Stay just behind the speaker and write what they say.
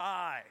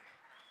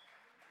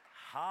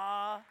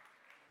Hallelujah.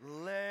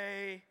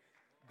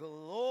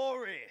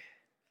 Glory.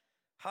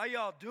 How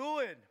y'all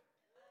doing?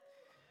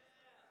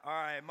 All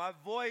right, my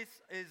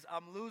voice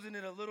I'm losing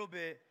it a little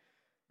bit,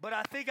 but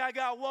I think I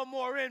got one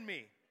more in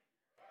me.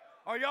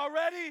 Are y'all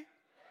ready?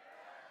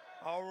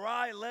 All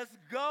right, let's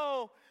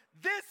go.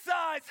 This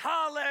side's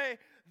Halle,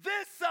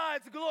 this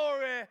side's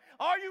glory.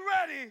 Are you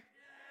ready?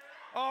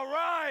 All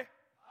right.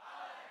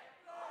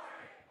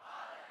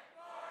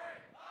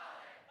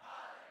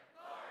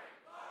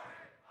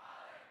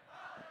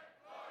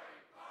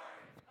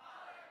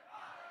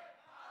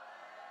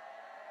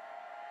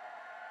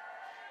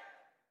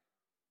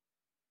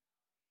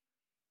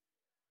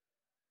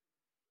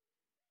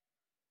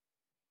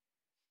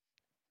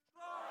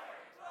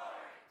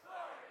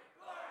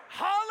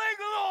 Holly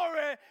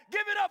glory.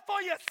 Give it up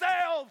for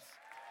yourselves.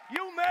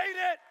 You made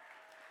it.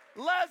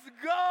 Let's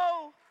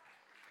go.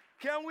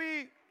 Can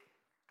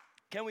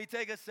we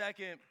take a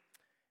second?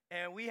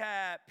 And we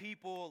had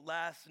people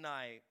last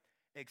night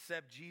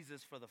accept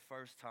Jesus for the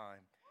first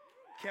time.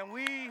 Can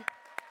we?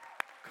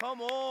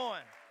 Come on.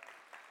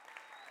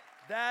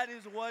 That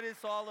is what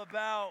it's all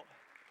about.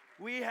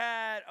 We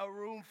had a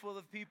room full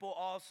of people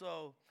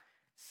also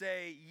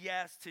say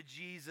yes to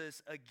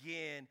Jesus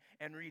again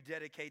and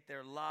rededicate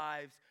their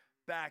lives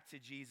back to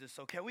Jesus.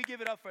 So can we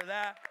give it up for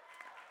that?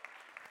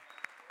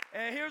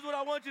 And here's what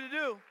I want you to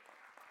do.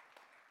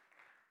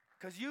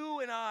 Because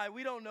you and I,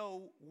 we don't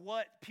know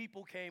what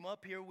people came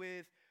up here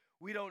with.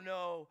 We don't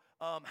know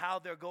how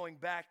they're going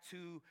back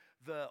to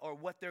or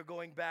what they're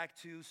going back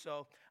to.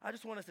 So I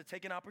just want us to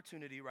take an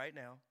opportunity right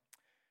now.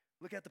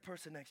 Look at the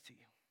person next to you.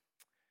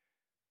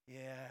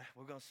 Yeah,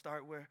 we're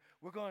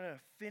going to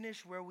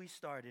finish where we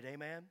started,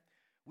 amen?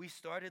 We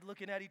started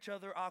looking at each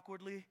other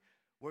awkwardly.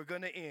 We're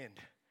going to end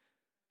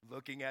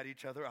looking at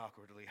each other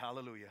awkwardly.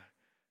 Hallelujah.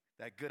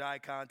 That good eye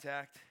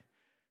contact,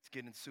 it's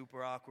getting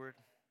super awkward.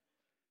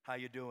 How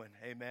you doing?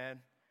 Amen.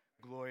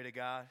 Glory to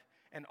God.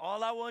 And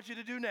all I want you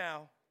to do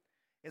now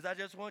is I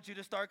just want you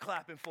to start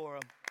clapping for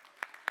them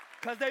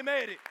because they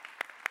made it.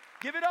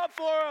 Give it up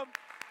for them.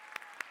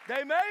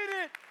 They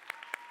made it.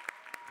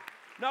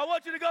 Now I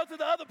want you to go to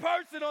the other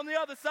person on the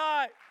other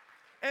side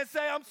and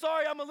say, I'm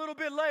sorry I'm a little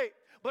bit late,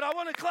 but I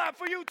want to clap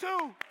for you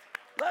too.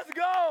 Let's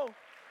go.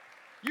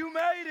 You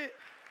made it.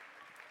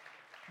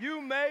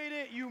 You made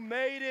it. You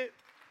made it.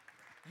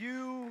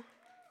 You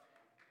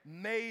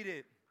made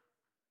it.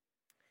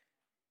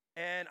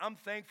 And I'm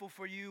thankful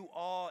for you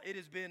all. It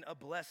has been a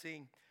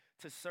blessing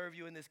to serve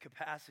you in this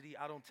capacity.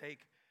 I don't take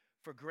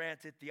for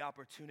granted the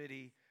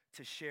opportunity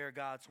to share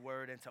God's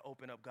word and to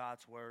open up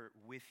God's word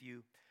with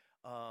you.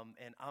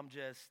 And I'm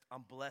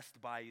blessed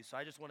by you. So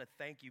I just want to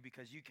thank you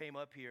because you came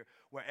up here.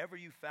 Wherever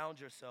you found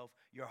yourself,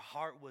 your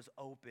heart was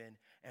open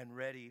and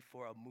ready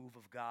for a move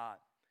of God.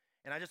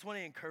 And I just want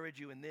to encourage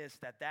you in this,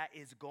 that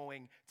is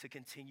going to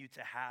continue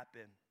to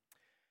happen.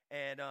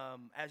 And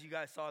as you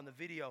guys saw in the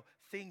video,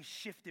 things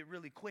shifted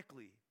really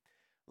quickly.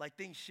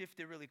 Things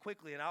shifted really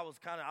quickly. And I was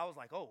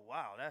like, oh,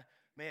 wow,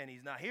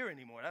 he's not here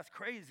anymore. That's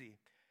crazy.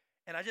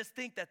 And I just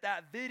think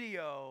that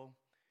video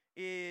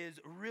is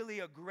really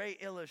a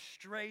great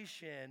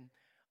illustration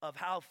of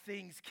how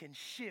things can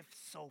shift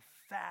so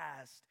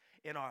fast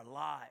in our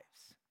lives.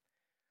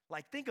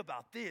 Think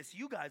about this.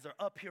 You guys are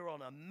up here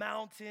on a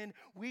mountain.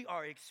 We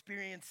are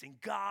experiencing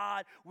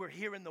God. We're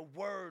hearing the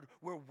word.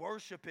 We're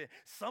worshiping.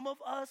 Some of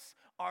us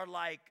are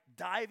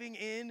diving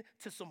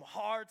into some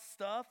hard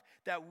stuff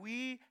that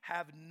we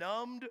have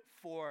numbed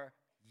for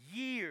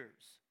years.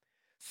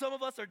 Some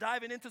of us are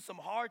diving into some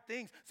hard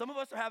things. Some of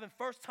us are having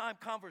first-time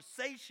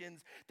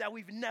conversations that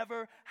we've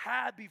never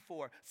had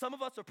before. Some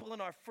of us are pulling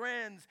our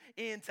friends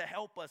in to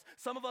help us.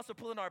 Some of us are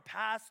pulling our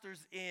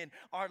pastors in,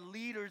 our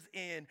leaders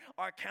in,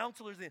 our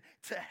counselors in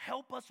to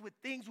help us with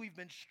things we've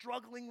been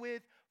struggling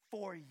with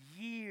for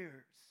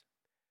years.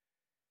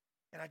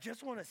 And I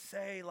just want to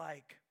say,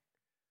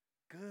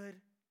 good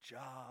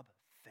job,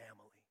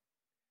 family.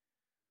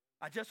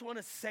 I just want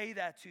to say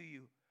that to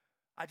you.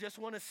 I just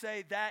want to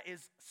say that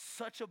is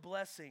such a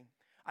blessing.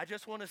 I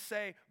just want to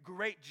say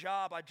great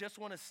job. I just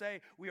want to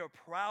say we are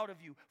proud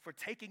of you for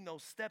taking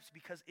those steps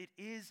because it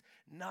is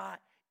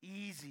not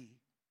easy.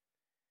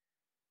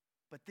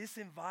 But this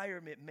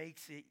environment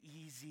makes it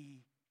easier.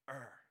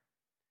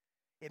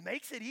 It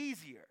makes it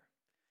easier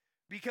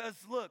because,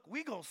 look,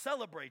 we're going to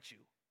celebrate you.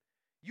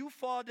 You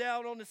fall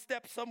down on the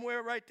steps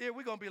somewhere right there,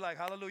 we're going to be like,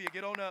 hallelujah,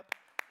 get on up.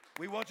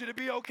 We want you to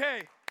be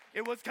okay.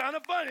 It was kind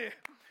of funny,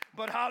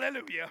 but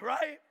hallelujah,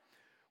 right?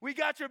 We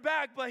got your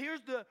back, but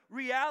here's the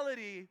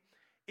reality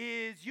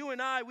is you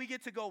and I, we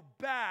get to go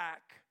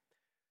back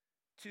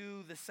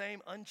to the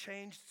same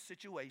unchanged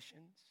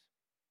situations.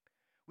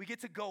 We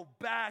get to go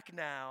back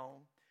now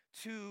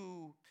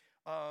to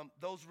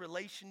those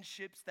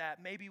relationships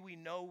that maybe we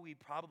know we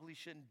probably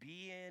shouldn't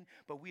be in,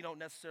 but we don't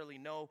necessarily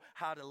know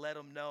how to let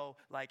them know,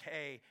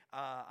 hey,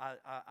 I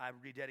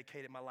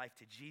rededicated my life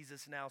to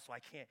Jesus now, so I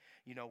can't,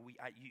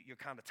 you're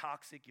kind of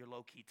toxic, you're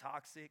low-key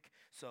toxic,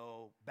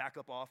 so back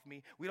up off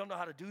me. We don't know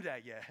how to do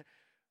that yet.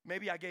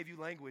 Maybe I gave you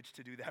language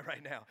to do that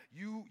right now.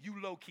 You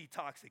low-key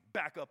toxic,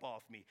 back up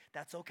off me.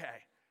 That's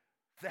okay.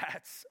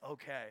 that's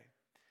okay.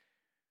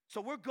 So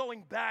we're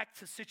going back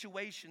to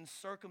situations,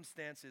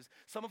 circumstances.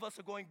 Some of us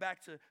are going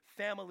back to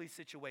family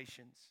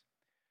situations.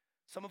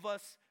 Some of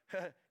us,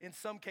 in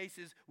some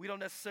cases, we don't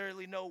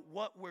necessarily know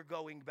what we're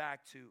going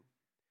back to.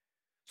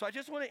 So I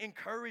just want to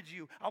encourage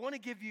you. I want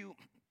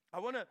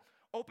to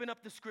open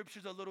up the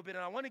scriptures a little bit,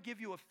 and I want to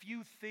give you a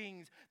few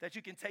things that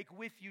you can take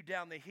with you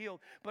down the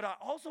hill. But I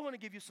also want to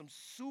give you some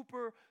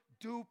super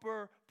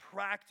duper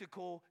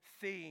practical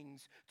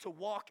things to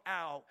walk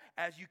out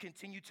as you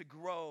continue to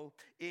grow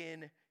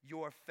in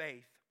your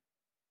faith.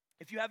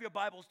 If you have your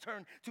Bibles,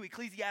 turn to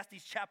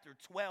Ecclesiastes chapter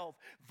 12,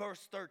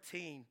 verse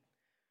 13.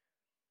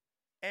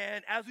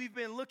 And as we've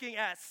been looking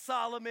at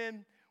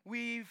Solomon,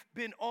 we've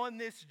been on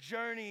this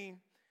journey,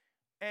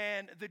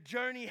 and the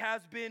journey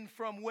has been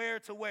from where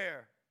to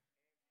where?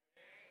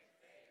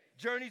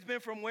 Journey's been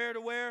from where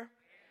to where?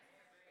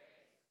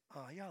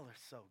 Oh, y'all are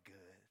so good.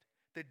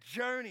 The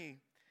journey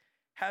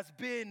has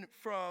been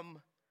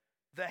from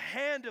the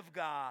hand of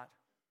God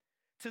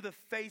to the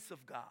face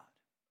of God.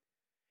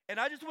 And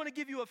I just want to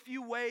give you a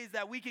few ways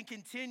that we can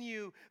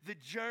continue the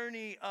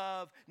journey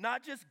of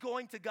not just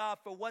going to God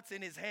for what's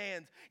in his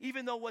hands,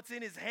 even though what's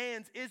in his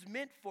hands is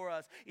meant for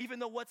us, even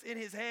though what's in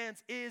his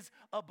hands is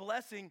a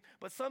blessing,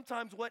 but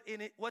sometimes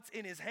what's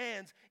in his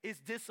hands is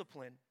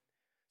discipline.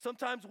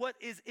 Sometimes what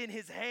is in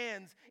his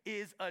hands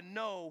is a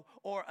no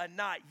or a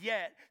not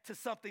yet to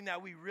something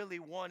that we really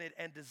wanted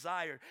and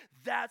desired.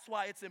 That's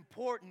why it's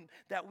important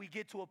that we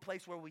get to a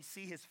place where we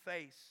see his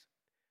face.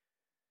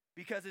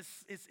 Because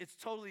it's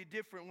totally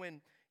different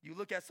when you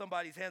look at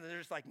somebody's hands and they're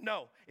just like,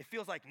 no. It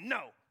feels like,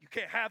 no, you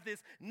can't have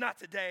this, not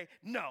today,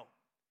 no.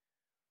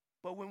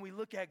 But when we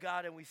look at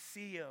God and we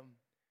see him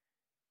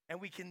and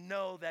we can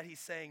know that he's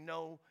saying,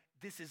 no,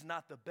 this is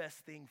not the best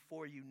thing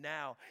for you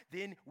now,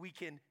 then we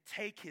can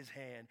take his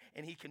hand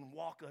and he can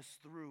walk us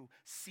through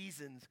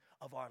seasons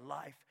of our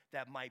life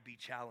that might be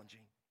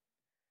challenging.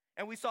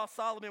 And we saw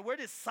Solomon. Where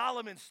did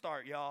Solomon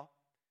start, y'all?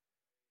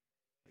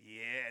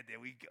 Yeah, there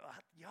we go.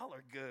 Y'all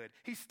are good.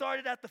 He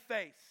started at the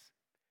face.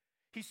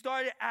 He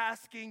started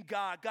asking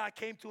God. God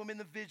came to him in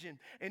the vision,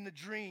 in the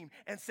dream,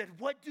 and said,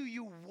 what do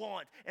you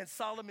want? And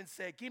Solomon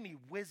said, give me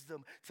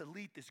wisdom to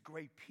lead this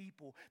great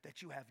people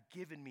that you have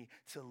given me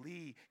to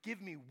lead. Give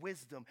me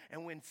wisdom.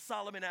 And when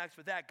Solomon asked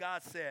for that,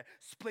 God said,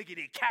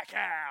 spliggity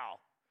cacao,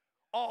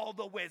 all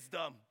the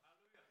wisdom.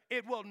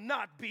 It will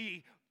not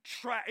be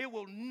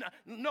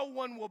no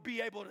one will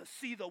be able to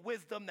see the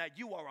wisdom that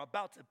you are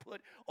about to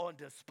put on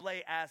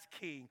display as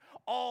king.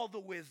 All the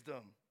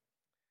wisdom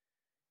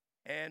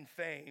and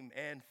fame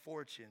and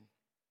fortune.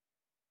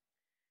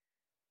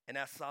 And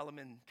as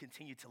Solomon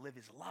continued to live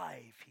his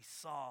life, he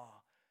saw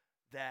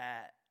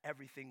that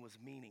everything was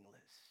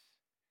meaningless.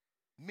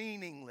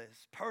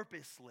 Meaningless,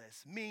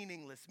 purposeless,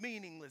 meaningless.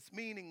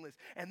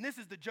 And this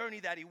is the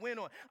journey that he went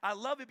on. I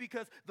love it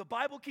because the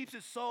Bible keeps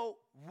it so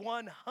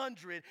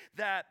 100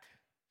 that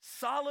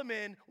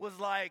Solomon was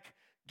like,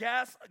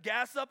 gas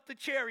up the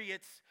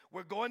chariots.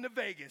 We're going to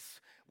Vegas.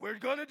 We're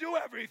going to do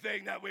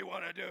everything that we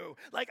want to do.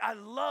 Like, I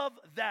love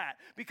that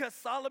because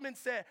Solomon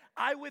said,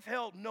 I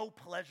withheld no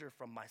pleasure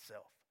from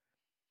myself.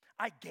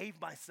 I gave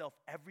myself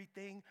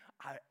everything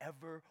I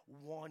ever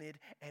wanted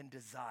and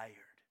desired.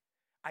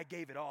 I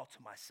gave it all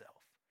to myself.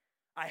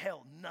 I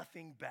held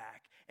nothing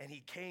back. And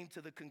he came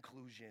to the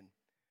conclusion,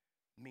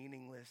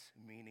 meaningless.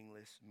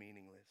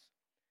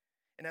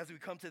 And as we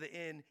come to the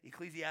end,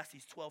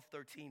 Ecclesiastes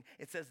 12:13,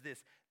 it says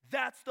this,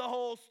 that's the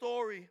whole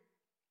story.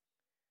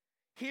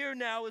 Here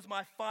now is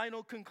my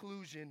final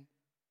conclusion.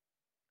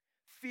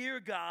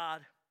 Fear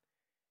God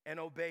and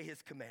obey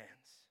his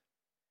commands,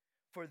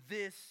 for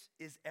this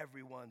is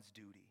everyone's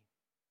duty.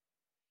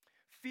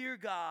 Fear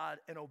God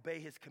and obey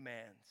his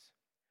commands,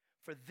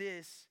 for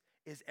this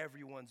is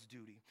everyone's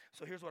duty.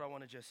 So here's what I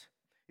want to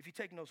if you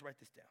take notes, write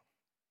this down.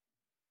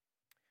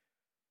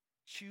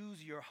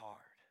 Choose your heart.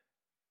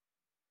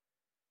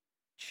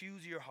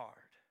 Choose your heart.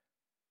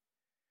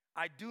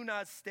 I do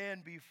not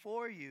stand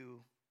before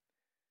you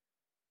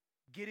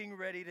getting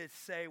ready to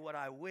say what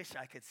I wish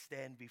I could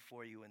stand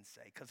before you and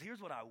say. Because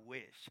here's what I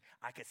wish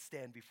I could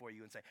stand before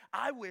you and say.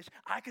 I wish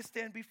I could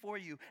stand before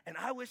you and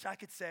I wish I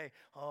could say,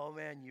 oh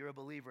man, you're a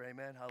believer,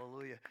 amen,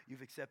 hallelujah.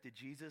 You've accepted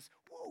Jesus.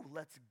 Whoa,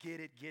 let's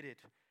get it.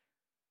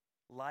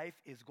 Life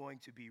is going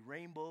to be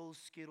rainbows,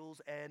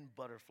 Skittles, and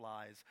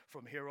butterflies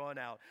from here on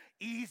out.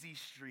 Easy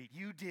street,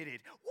 you did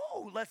it.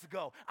 Whoa, let's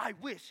go. I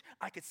wish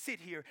I could sit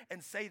here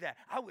and say that.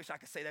 I wish I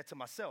could say that to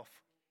myself.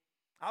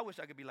 I wish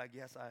I could be like,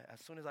 yes, as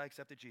soon as I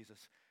accepted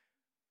Jesus,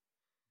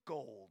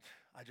 gold.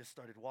 I just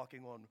started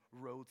walking on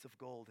roads of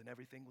gold and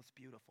everything was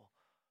beautiful.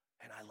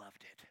 And I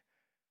loved it.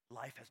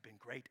 Life has been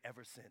great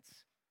ever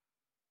since.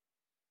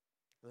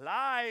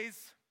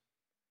 Lies.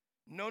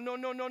 No,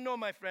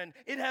 my friend.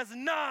 It has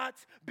not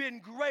been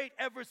great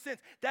ever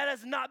since. That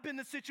has not been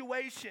the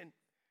situation.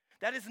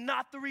 That is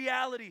not the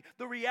reality.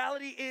 The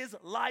reality is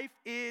life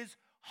is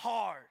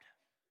hard.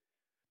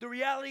 The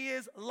reality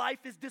is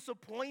life is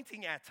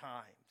disappointing at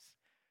times.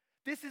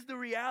 This is the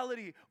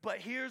reality. But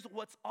here's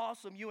what's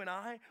awesome. You and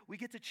I, we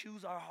get to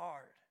choose our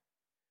heart.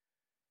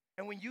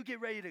 And when you get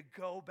ready to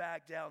go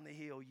back down the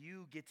hill,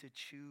 you get to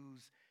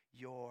choose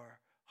your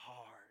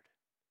hard.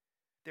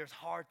 There's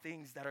hard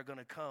things that are going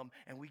to come,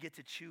 and we get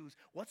to choose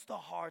what's the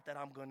hard that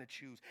I'm going to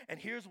choose. And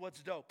here's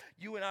what's dope.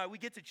 You and I, we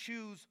get to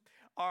choose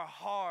our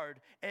hard.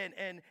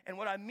 And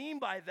what I mean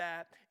by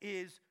that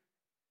is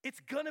it's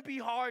going to be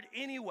hard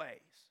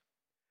anyways.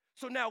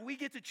 So now we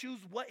get to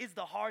choose what is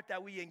the hard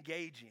that we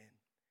engage in.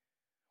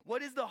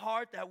 What is the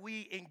heart that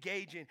we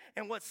engage in?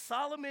 And what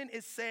Solomon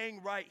is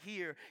saying right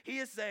here, he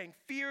is saying,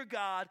 fear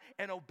God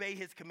and obey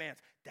his commands.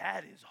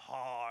 That is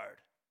hard.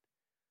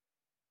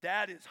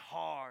 That is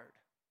hard.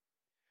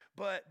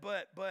 But,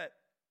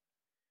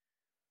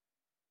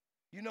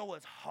 you know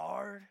what's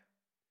hard?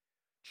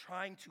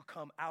 Trying to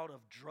come out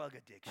of drug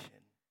addiction.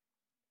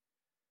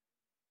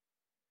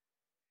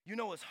 You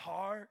know what's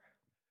hard?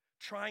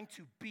 Trying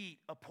to beat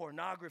a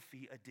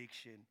pornography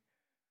addiction.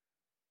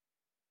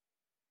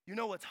 You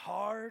know what's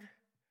hard?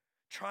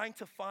 Trying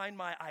to find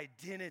my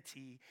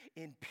identity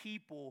in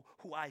people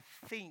who I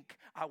think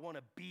I want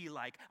to be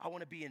like. I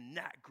want to be in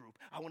that group.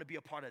 I want to be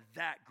a part of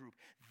that group.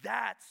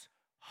 That's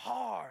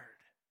hard.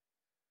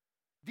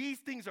 These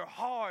things are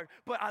hard,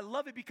 but I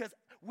love it because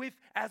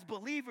as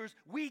believers,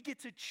 we get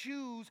to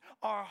choose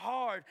our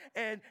hard.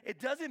 And it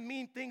doesn't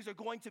mean things are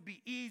going to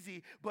be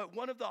easy, but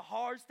one of the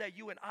hards that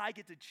you and I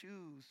get to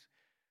choose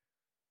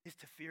is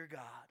to fear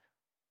God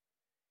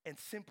and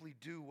simply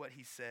do what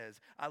he says.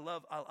 I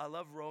love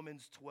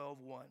Romans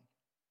 12:1.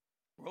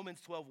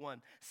 Romans 12:1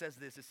 says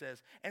this. It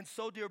says, and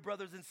so, dear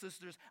brothers and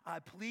sisters, I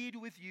plead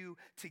with you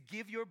to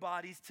give your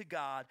bodies to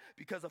God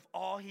because of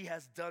all he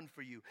has done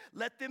for you.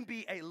 Let them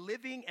be a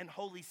living and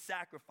holy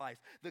sacrifice,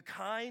 the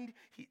kind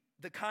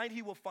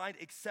he will find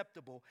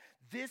acceptable.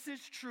 This is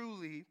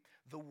truly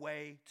the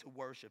way to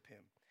worship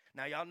him.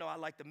 Now, y'all know I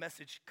like the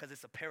Message because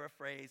it's a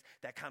paraphrase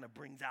that kind of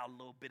brings out a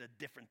little bit of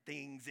different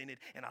things in it,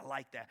 and I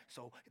like that.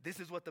 So this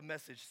is what the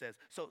Message says.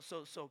 So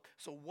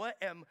what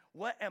am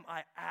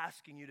I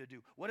asking you to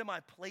do? What am I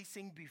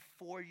placing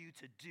before you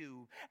to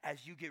do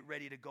as you get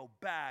ready to go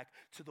back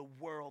to the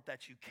world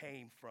that you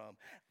came from?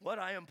 What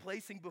I am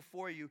placing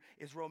before you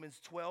is Romans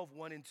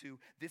 12:1 and 2.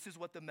 This is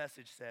what the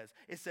Message says.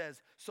 It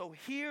says, so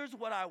here's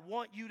what I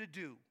want you to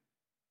do.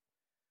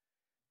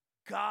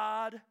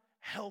 God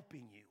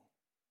helping you.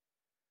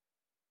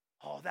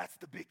 Oh, that's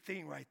the big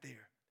thing right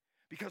there.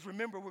 Because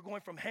remember, we're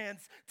going from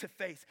hands to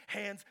face,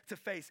 hands to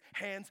face,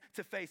 hands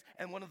to face.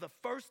 And one of the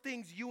first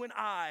things you and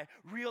I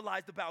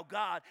realized about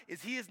God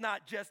is he is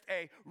not just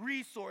a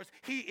resource.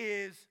 He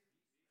is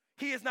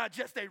not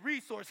just a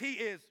resource. He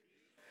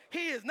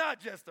is not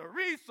just a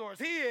resource.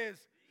 He is.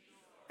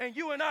 And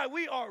you and I,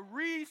 we are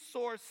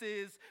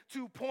resources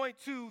to point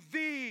to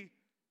the.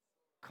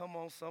 Come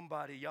on,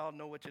 somebody. Y'all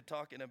know what you're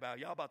talking about.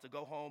 Y'all about to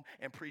go home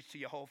and preach to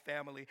your whole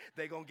family.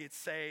 They're going to get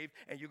saved,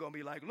 and you're going to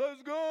be like,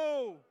 let's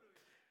go.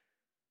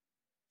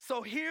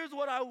 So here's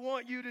what I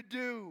want you to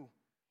do.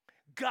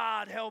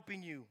 God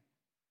helping you.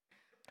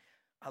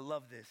 I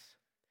love this.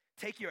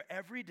 Take your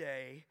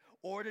everyday,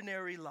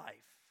 ordinary life.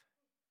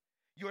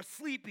 Your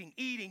sleeping,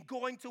 eating,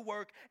 going to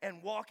work,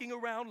 and walking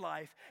around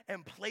life,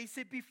 and place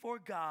it before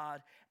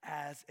God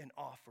as an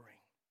offering.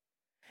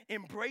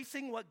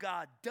 Embracing what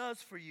God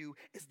does for you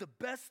is the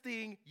best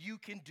thing you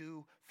can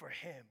do for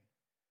him.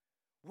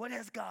 What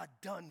has God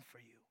done for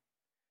you?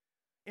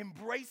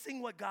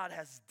 Embracing what God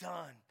has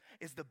done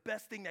is the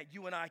best thing that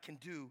you and I can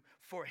do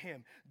for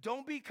him.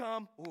 Don't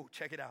become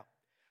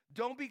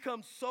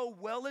so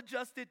well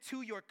adjusted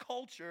to your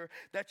culture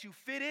that you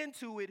fit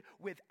into it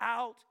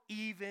without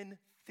even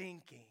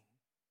thinking.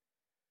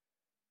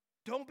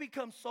 Don't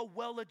become so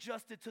well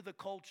adjusted to the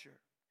culture.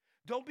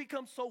 Don't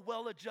become so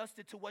well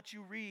adjusted to what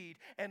you read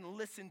and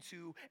listen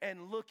to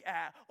and look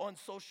at on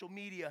social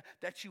media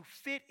that you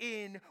fit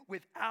in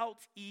without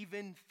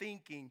even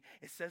thinking.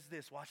 It says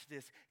this, watch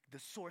this, the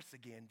source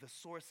again.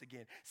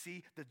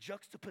 See, the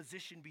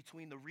juxtaposition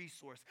between the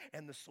resource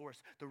and the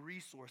source, the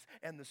resource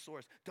and the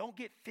source. Don't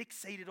get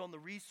fixated on the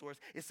resource.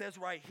 It says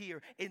right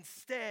here,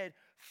 instead,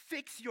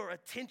 fix your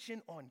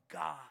attention on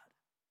God.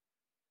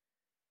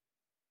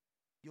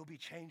 You'll be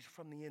changed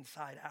from the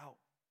inside out.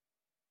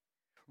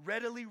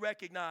 Readily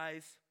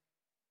recognize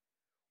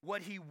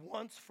what he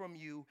wants from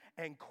you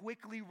and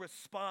quickly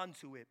respond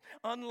to it.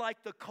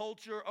 Unlike the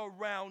culture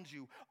around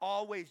you,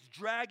 always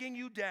dragging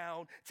you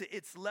down to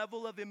its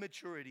level of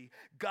immaturity,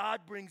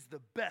 God brings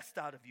the best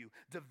out of you,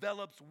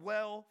 develops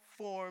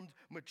well-formed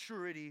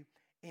maturity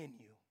in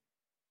you.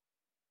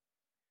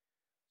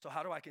 So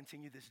how do I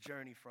continue this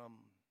journey from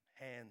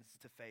hands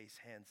to face,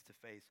 hands to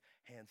face,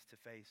 hands to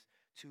face?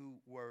 Two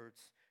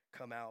words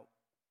come out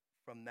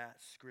from that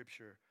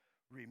scripture.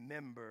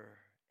 Remember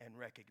and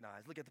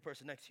recognize. Look at the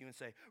person next to you and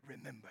say,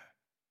 remember.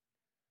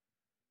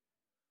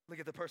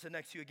 Look at the person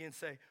next to you again and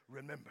say,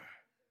 remember.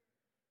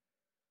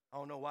 I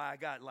don't know why I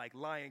got like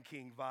Lion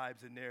King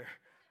vibes in there.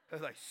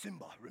 It's like,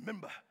 Simba,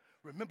 remember.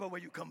 Remember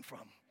where you come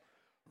from.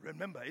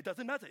 Remember. It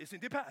doesn't matter. It's in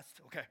the past.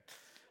 Okay.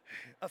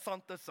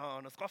 Asante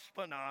san, a squash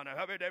banana.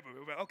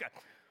 Okay.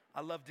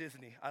 I love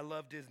Disney.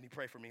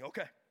 Pray for me.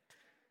 Okay.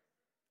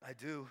 I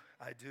do.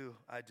 I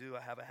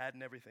have a hat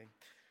and everything.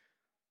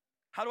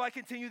 How do I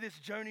continue this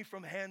journey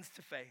from hands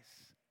to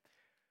face?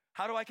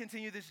 How do I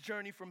continue this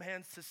journey from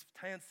hands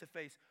to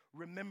face?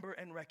 Remember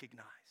and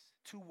recognize.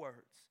 2 words.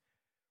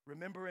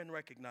 Remember and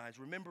recognize.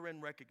 Remember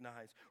and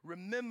recognize.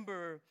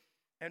 Remember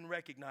and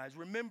recognize.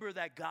 Remember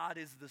that God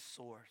is the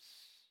source.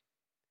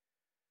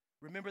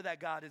 Remember that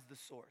God is the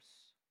source.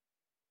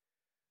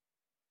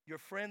 Your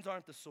friends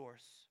aren't the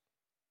source.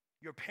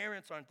 Your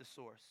parents aren't the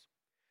source.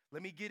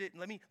 Let me get it.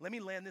 Let me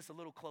land this a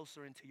little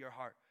closer into your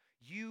heart.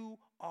 You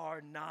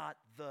are not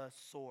the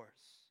source.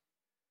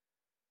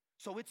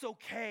 So it's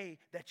okay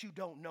that you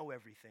don't know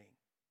everything.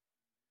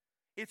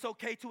 It's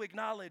okay to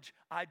acknowledge,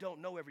 I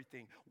don't know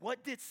everything.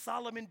 What did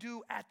Solomon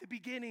do at the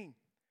beginning?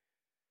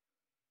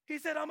 He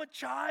said, I'm a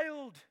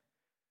child.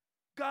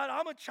 God,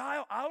 I'm a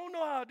child. I don't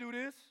know how to do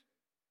this.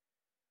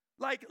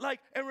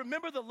 And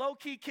remember the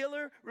low-key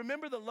killer?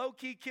 Remember the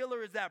low-key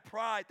killer is that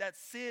pride, that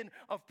sin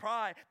of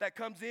pride that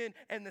comes in,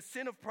 and the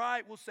sin of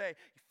pride will say,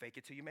 fake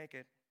it till you make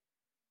it.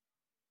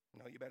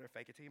 No, you better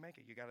fake it till you make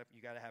it. You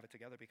gotta have it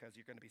together because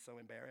you're gonna be so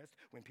embarrassed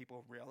when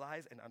people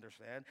realize and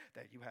understand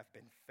that you have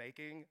been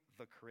faking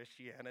the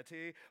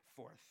Christianity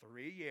for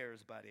 3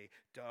 years, buddy.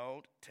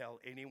 Don't tell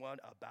anyone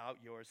about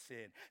your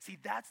sin. See,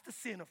 that's the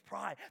sin of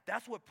pride.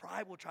 That's what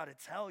pride will try to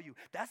tell you.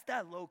 That's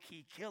that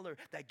low-key killer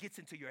that gets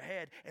into your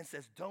head and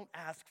says, don't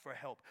ask for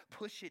help.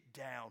 Push it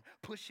down.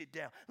 Push it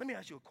down. Let me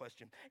ask you a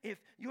question.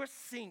 If your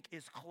sink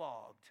is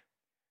clogged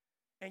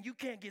and you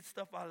can't get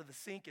stuff out of the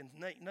sink and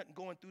nothing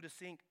going through the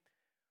sink,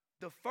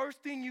 the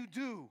first thing you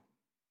do,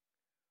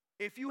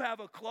 if you have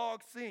a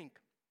clogged sink,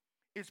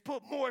 is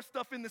put more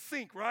stuff in the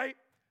sink, right?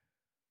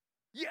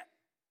 Yeah.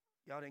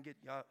 Y'all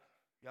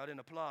didn't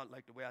applaud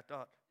like the way I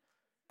thought.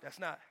 That's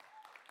not.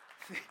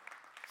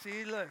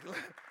 See, look.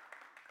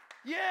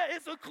 Yeah,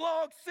 it's a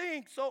clogged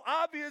sink, so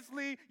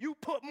obviously you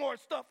put more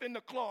stuff in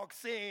the clogged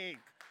sink.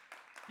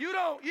 You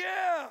don't do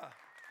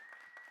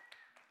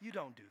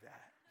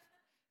that.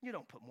 You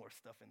don't put more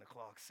stuff in the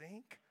clogged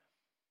sink.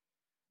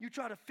 You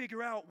try to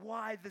figure out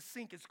why the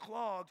sink is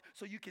clogged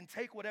so you can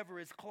take whatever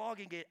is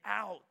clogging it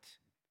out.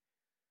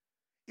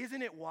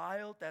 Isn't it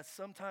wild that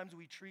sometimes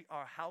we treat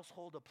our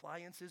household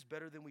appliances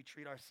better than we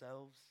treat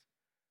ourselves?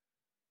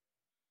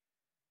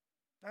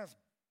 That's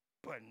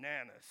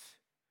bananas.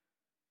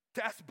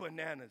 That's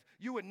bananas.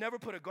 You would never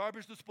put a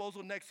garbage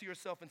disposal next to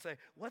yourself and say,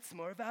 what's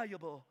more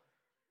valuable?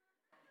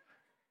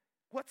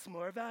 What's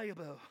more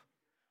valuable?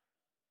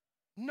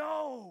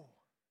 No.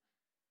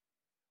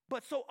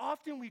 But so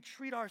often we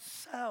treat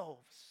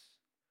ourselves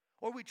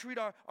or we treat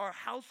our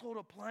household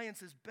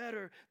appliances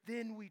better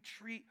than we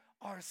treat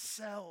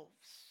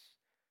ourselves.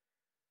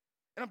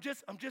 And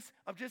I'm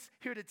just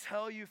here to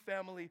tell you,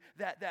 family,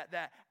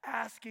 that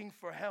asking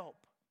for help,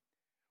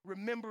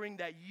 remembering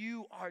that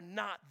you are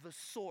not the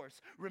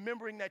source,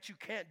 remembering that you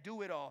can't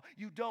do it all,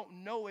 you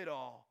don't know it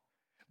all.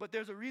 But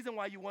there's a reason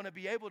why you want to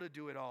be able to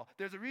do it all.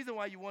 There's a reason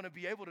why you want to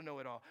be able to know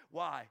it all.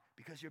 Why?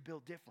 Because you're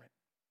built different.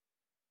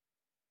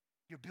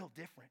 You're built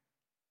different.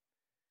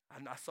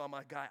 I saw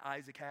my guy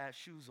Isaac had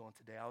shoes on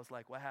today. I was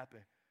like, what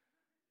happened?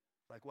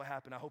 What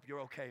happened? I hope you're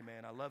okay,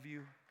 man. I love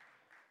you.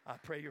 I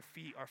pray your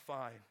feet are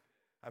fine.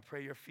 I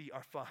pray your feet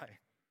are fine.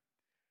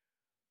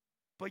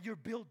 But you're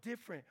built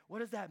different. What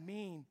does that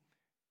mean?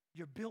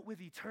 You're built with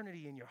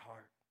eternity in your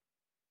heart.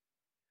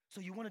 So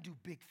you want to do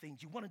big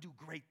things. You want to do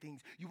great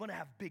things. You want to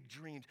have big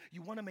dreams.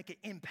 You want to make an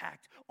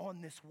impact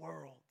on this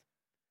world.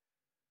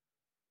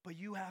 But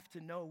you have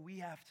to know, we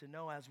have to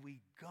know as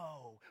we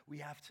go, we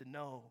have to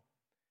know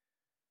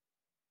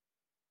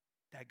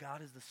that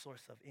God is the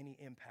source of any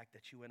impact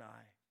that you and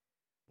I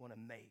want to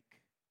make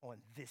on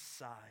this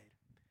side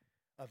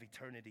of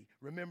eternity.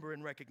 Remember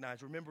and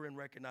recognize. Remember and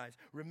recognize.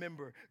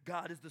 Remember,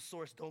 God is the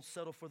source. Don't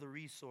settle for the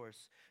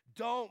resource.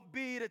 Don't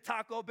be the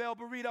Taco Bell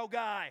burrito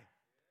guy.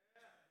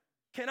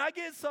 Can I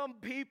get some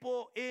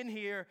people in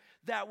here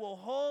that will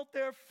hold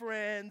their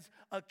friends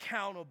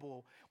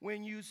accountable?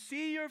 When you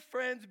see your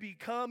friends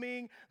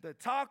becoming the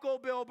Taco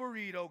Bell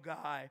burrito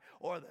guy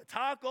or the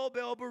Taco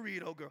Bell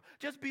burrito girl,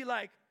 just be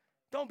like,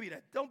 don't be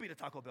the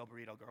Taco Bell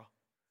burrito girl.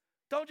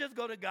 Don't just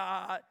go to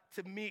God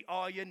to meet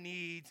all your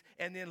needs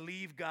and then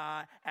leave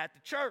God at the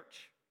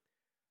church.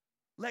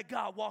 Let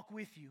God walk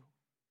with you.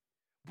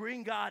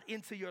 Bring God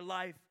into your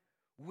life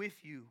with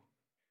you.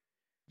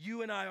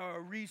 You and I are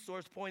a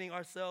resource pointing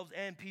ourselves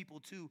and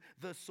people to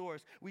the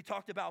source. We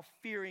talked about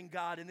fearing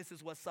God, and this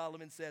is what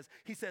Solomon says.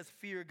 He says,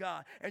 fear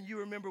God. And you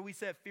remember we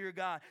said fear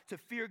God. To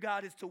fear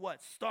God is to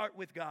what? Start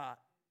with God.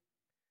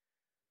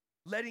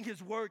 Letting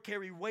his word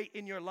carry weight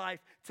in your life.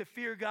 To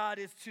fear God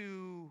is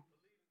to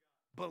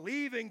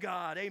believe in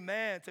God.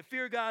 Amen. To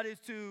fear God is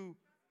to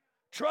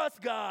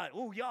trust God.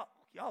 Oh,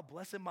 y'all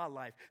blessing my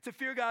life. To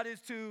fear God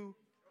is to,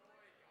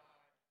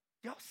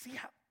 y'all see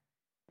how,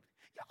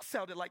 y'all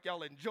sounded like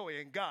y'all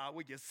enjoying God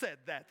when you said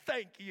that.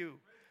 Thank you.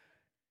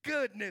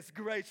 Goodness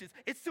gracious.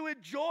 It's to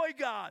enjoy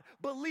God,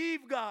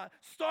 believe God,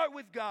 start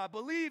with God,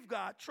 believe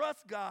God,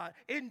 trust God,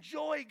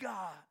 enjoy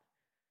God.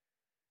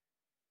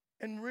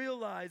 And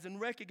realize and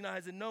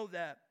recognize and know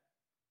that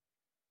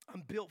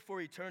I'm built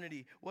for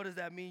eternity. What does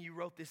that mean? You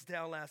wrote this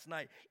down last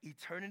night.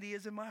 Eternity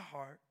is in my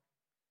heart.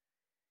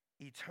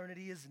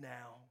 Eternity is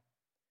now.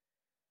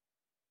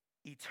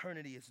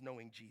 Eternity is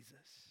knowing Jesus.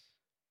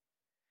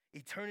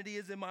 Eternity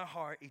is in my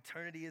heart.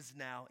 Eternity is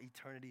now.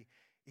 Eternity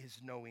is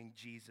knowing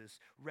Jesus.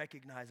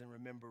 Recognize and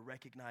remember.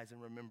 Recognize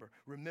and remember.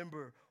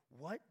 Remember,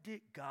 what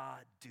did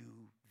God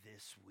do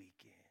this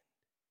weekend?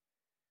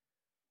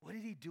 What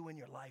did he do in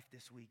your life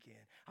this weekend?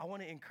 I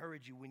want to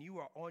encourage you, when you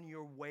are on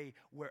your way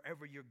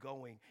wherever you're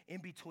going, in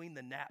between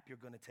the nap you're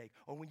going to take,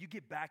 or when you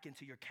get back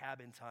into your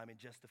cabin time in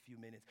just a few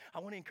minutes, I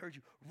want to encourage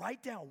you,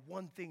 write down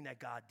one thing that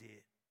God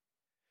did.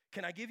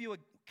 Can I give you an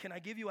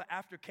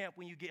after camp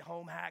when you get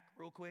home hack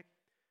real quick?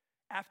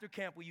 After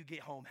camp when you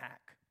get home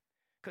hack.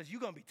 Because you're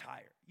going to be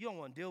tired. You don't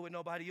want to deal with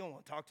nobody. You don't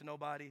want to talk to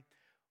nobody.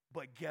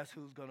 But guess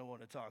who's going to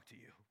want to talk to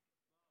you?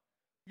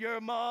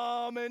 Your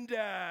mom and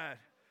dad.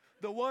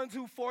 The ones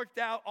who forked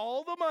out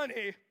all the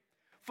money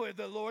for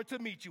the Lord to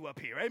meet you up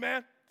here.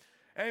 Amen?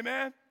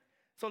 Amen?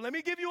 So let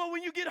me give you a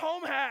when you get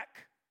home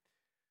hack.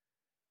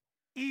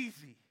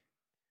 Easy.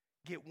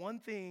 Get one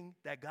thing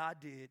that God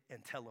did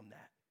and tell him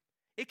that.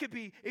 It could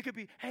be,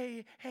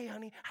 hey,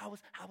 honey, how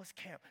was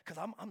camp? Because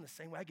I'm the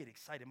same way. I get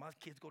excited. My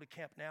kids go to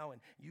camp now,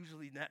 and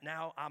usually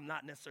now I'm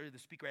not necessarily the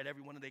speaker at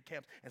every one of their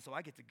camps. And so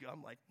I get to go,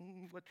 I'm like,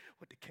 what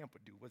the camper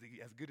do? Was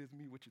he as good as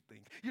me? What you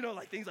think? You know,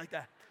 like things like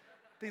that.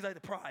 Things like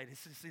the pride.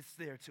 It's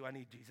there too. I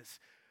need Jesus.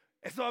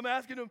 And so I'm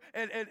asking him,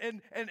 and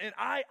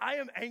I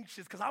am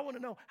anxious because I want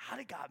to know, how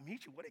did God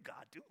meet you? What did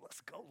God do?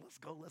 Let's go.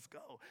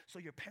 So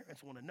your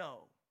parents want to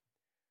know.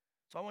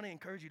 So I want to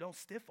encourage you, don't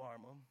stiff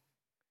arm them.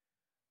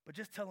 But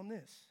just tell them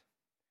this.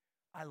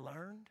 I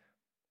learned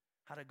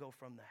how to go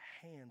from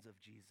the hands of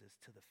Jesus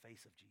to the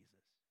face of Jesus.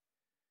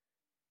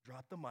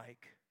 Drop the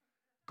mic,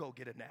 go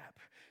get a nap.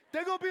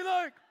 They're going to be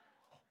like,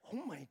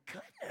 oh my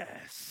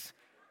goodness.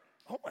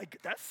 Oh my God,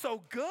 that's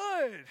so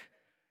good.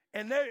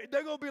 And they're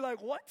going to be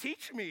like, what?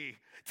 Teach me.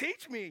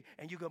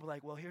 And you're going to be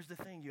like, well, here's the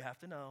thing you have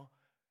to know.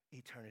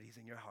 Eternity's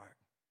in your heart.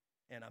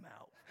 And I'm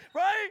out.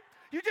 Right?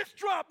 You just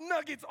drop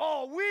nuggets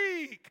all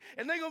week.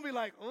 And they're going to be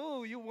like,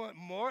 oh, you want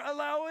more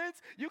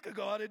allowance? You could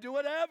go out and do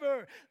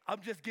whatever.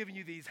 I'm just giving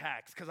you these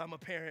hacks because I'm a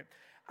parent.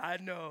 I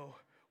know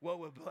what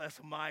would bless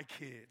my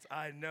kids.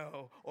 I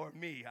know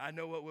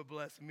what would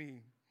bless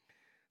me.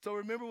 So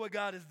remember what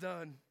God has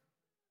done.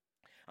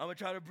 I'm going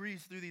to try to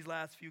breeze through these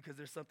last few because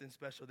there's something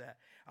special that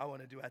I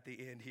want to do at the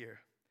end here.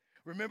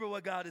 Remember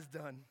what God has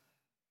done.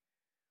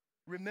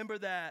 Remember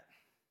that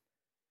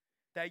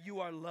you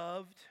are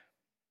loved.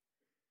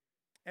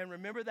 And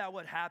remember that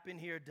what happened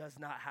here does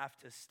not have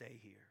to stay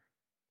here.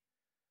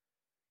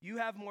 You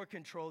have more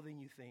control than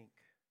you think.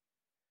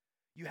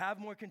 You have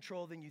more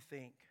control than you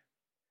think.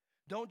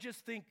 Don't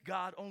just think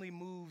God only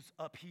moves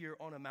up here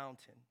on a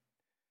mountain.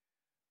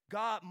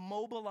 God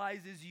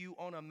mobilizes you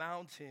on a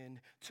mountain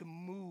to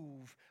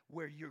move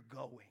where you're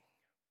going.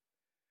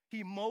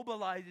 He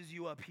mobilizes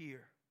you up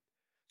here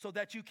so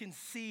that you can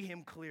see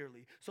him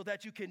clearly, so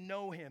that you can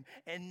know him.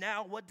 And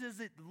now what does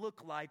it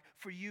look like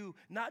for you,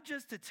 not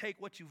just to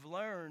take what you've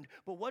learned,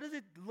 but what does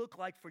it look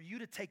like for you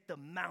to take the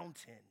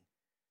mountain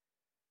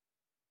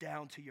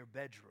down to your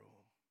bedroom?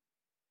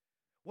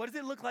 What does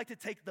it look like to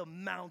take the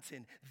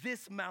mountain,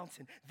 this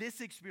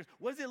experience?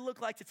 What does it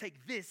look like to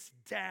take this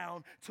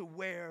down to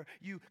where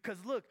because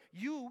look,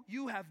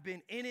 you have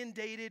been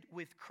inundated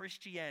with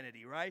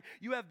Christianity, right?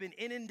 You have been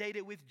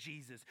inundated with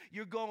Jesus.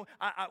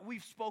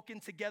 We've spoken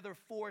together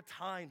 4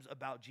 times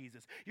about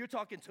Jesus. You're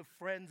talking to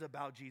friends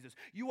about Jesus.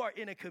 You are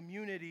in a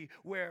community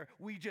where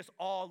we just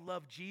all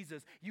love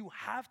Jesus. You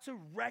have to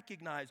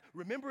recognize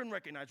that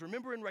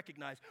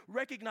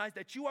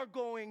you are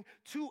going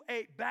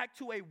back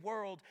to a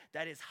world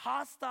that is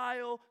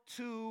hostile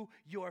to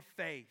your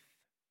faith.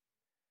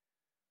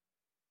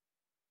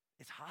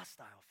 It's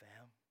hostile,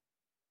 fam.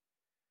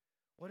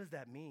 What does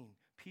that mean?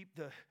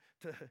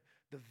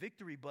 The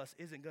victory bus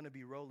isn't going to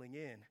be rolling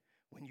in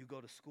when you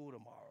go to school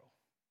tomorrow.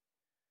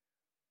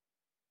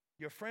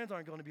 Your friends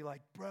aren't going to be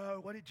like,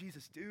 bro, what did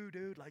Jesus do,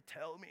 dude? Like,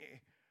 tell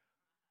me.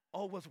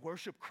 Oh, was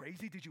worship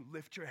crazy? Did you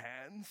lift your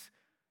hands?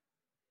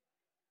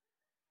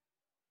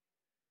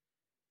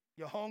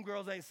 Your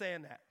homegirls ain't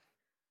saying that.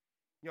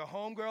 Your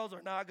homegirls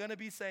are not going to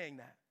be saying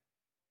that.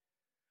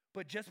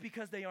 But just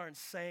because they aren't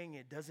saying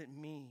it doesn't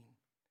mean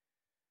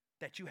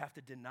that you have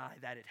to deny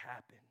that it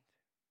happened.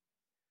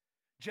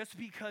 Just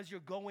because you're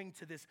going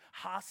to this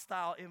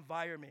hostile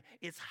environment,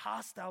 it's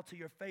hostile to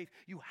your faith.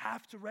 You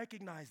have to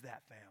recognize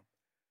that, fam.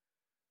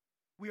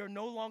 We are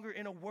no longer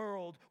in a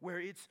world where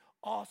it's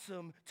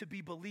awesome to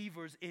be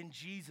believers in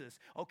Jesus.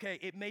 Okay,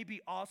 it may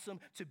be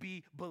awesome to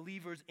be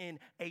believers in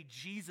a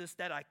Jesus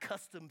that I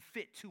custom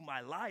fit to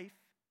my life.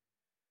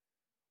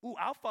 Ooh,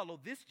 I'll follow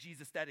this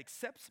Jesus that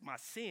accepts my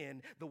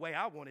sin the way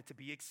I want it to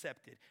be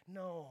accepted.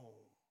 No.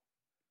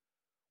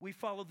 We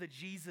follow the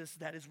Jesus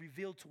that is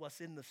revealed to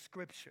us in the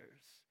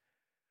scriptures.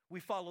 We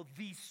follow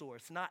the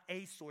source, not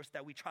a source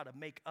that we try to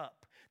make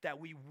up, that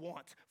we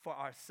want for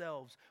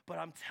ourselves. But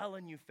I'm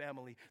telling you,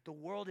 family, the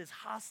world is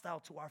hostile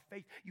to our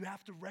faith. You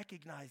have to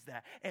recognize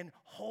that and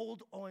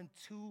hold on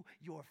to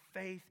your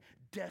faith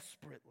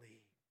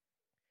desperately.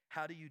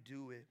 How do you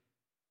do it?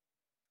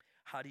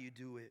 How do you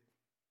do it?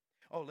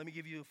 Oh, let me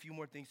give you a few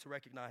more things to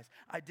recognize.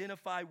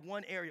 Identify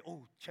one area.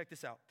 Oh, check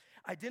this out.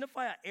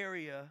 Identify an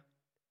area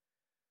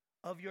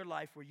of your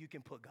life where you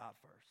can put God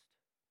first.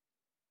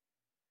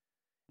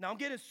 Now, I'm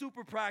getting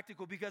super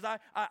practical because I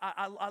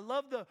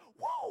love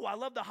I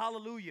love the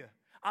hallelujah.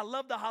 I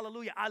love the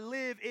hallelujah. I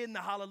live in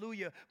the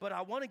hallelujah, but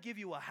I want to give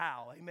you a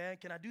how. Amen.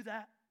 Can I do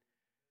that?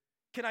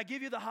 Can I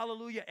give you the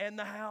hallelujah and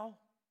the how?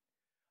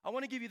 I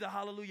want to give you the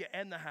hallelujah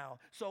and the how.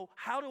 So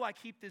how do I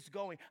keep this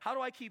going? How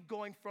do I keep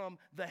going from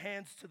the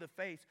hands to the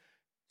face?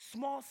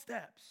 Small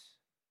steps.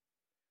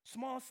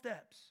 Small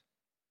steps.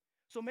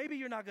 So maybe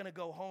you're not going to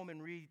go home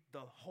and read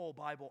the whole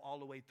Bible all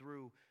the way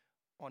through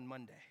on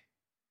Monday.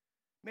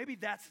 Maybe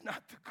that's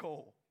not the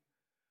goal.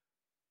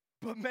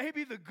 But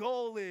maybe the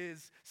goal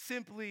is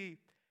simply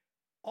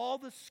all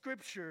the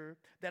scripture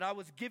that I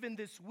was given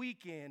this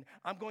weekend,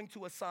 I'm going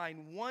to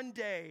assign one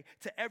day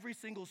to every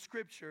single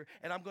scripture,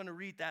 and I'm going to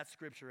read that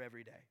scripture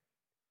every day.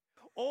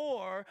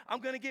 Or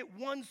I'm going to get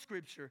one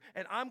scripture,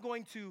 and I'm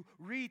going to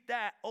read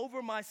that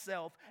over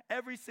myself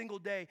every single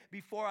day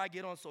before I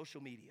get on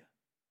social media.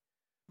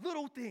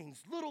 Little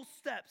things, little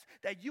steps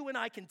that you and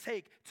I can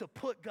take to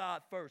put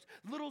God first.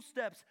 Little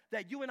steps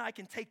that you and I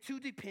can take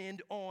to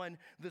depend on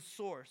the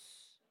source.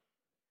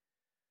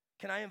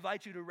 Can I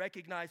invite you to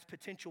recognize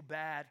potential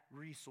bad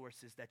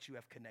resources that you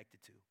have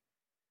connected to?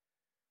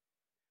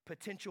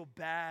 Potential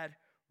bad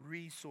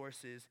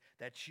resources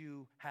that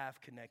you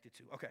have connected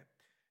to. Okay,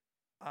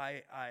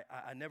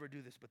 I never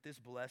do this, but this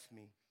blessed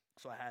me,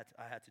 so I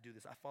had to do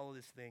this. I follow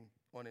this thing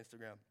on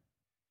Instagram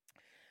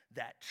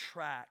that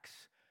tracks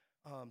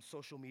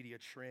social media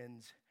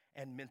trends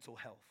and mental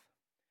health.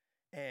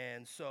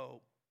 And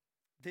so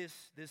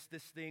this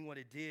thing, what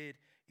it did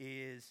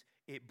is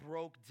it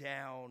broke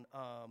down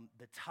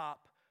the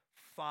top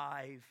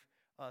 5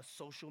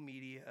 social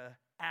media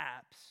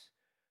apps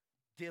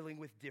dealing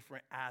with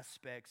different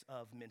aspects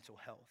of mental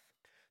health.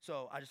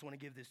 So I just want to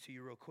give this to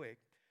you real quick.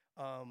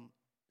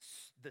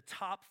 The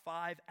top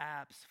 5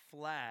 apps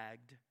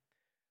flagged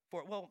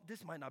for, well,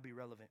 this might not be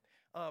relevant.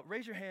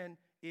 Raise your hand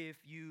if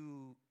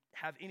you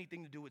have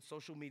anything to do with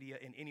social media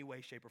in any way,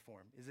 shape, or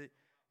form. Is it,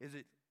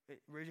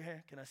 raise your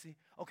hand, can I see?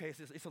 Okay,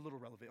 it's a little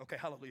relevant. Okay,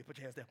 hallelujah, put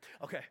your hands down.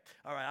 Okay,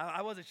 all right,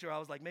 I wasn't sure. I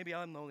was like, maybe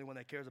I'm the only one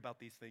that cares about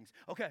these things.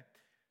 Okay,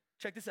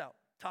 check this out.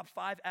 Top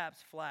 5 apps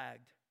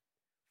flagged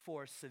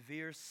for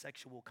severe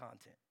sexual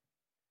content.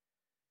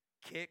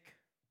 Kick,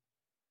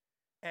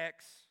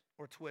 X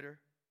or Twitter,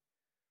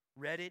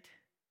 Reddit,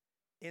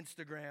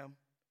 Instagram,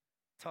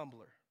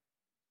 Tumblr.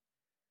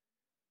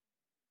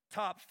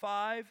 Top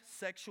 5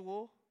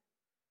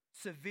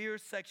 severe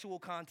sexual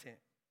content.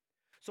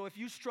 So if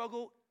you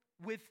struggle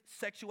with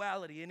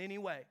sexuality in any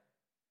way,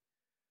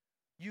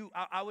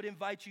 I would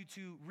invite you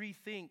to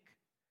rethink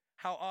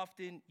how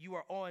often you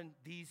are on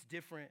these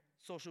different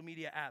social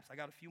media apps. I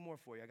got a few more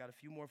for you.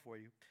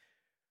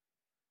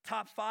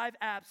 Top 5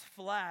 apps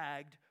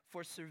flagged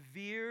for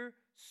severe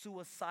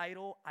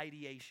suicidal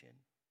ideation.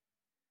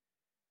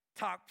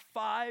 Top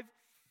five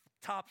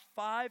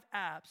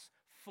apps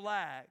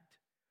flagged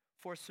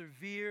for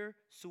severe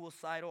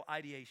suicidal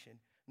ideation.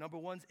 Number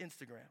 1's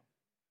Instagram.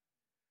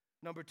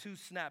 Number 2 is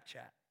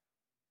Snapchat.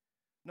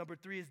 Number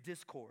 3 is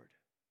Discord.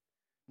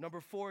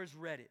 Number 4 is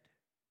Reddit.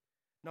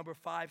 Number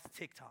 5 is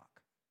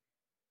TikTok.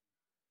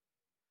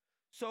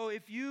 So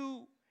if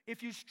you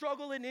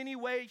struggle in any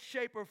way,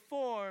 shape, or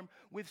form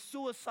with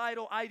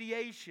suicidal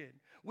ideation,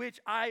 which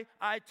I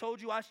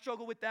told you I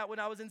struggled with that when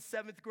I was in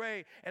 7th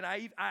grade, and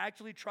I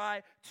actually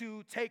tried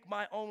to take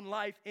my own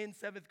life in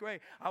 7th grade,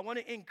 I want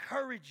to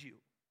encourage you.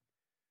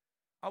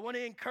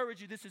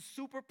 This is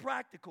super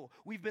practical.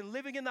 We've been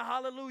living in the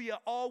hallelujah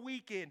all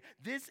weekend.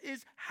 This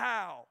is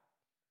how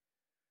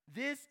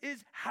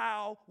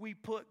we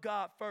put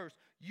God first.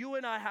 You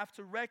and I have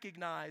to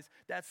recognize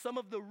that some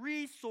of the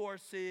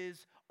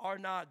resources are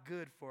not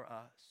good for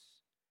us.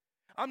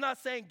 I'm not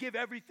saying give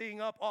everything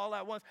up all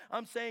at once.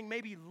 I'm saying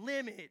maybe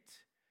limit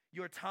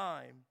your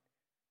time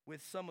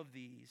with some of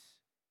these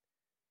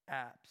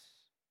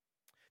apps.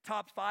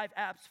 Top 5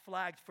 apps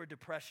flagged for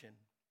depression.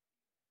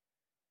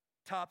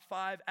 Top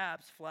 5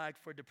 apps flagged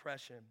for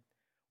depression.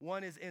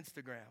 1 is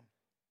Instagram.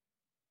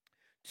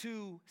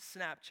 2,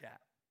 Snapchat.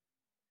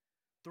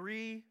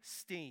 3,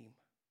 Steam.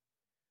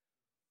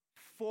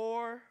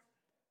 4,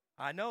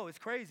 I know, it's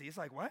crazy. It's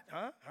like, what?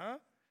 Huh?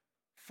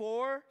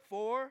 4,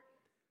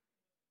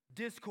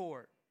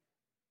 Discord.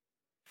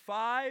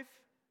 5,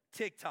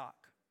 TikTok.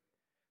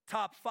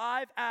 Top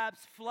 5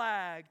 apps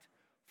flagged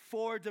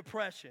for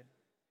depression.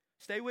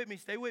 Stay with me.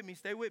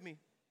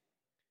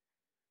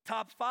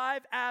 Top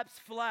 5 apps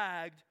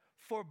flagged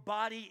for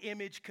body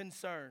image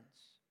concerns.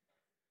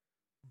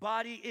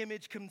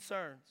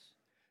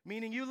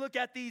 Meaning you look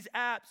at these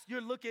apps,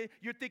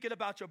 you're thinking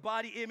about your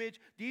body image.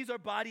 These are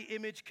body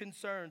image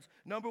concerns.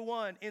 Number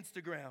 1,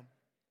 Instagram.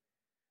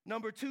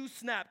 Number 2,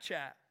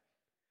 Snapchat.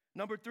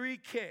 Number 3,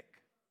 Kick.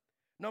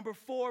 Number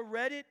 4,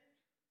 Reddit.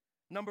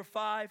 Number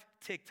 5,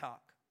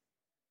 TikTok.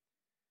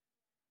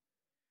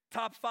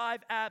 Top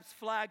 5 apps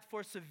flagged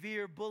for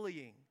severe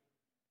bullying.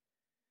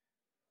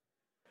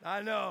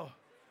 I know.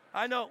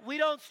 We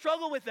don't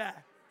struggle with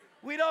that.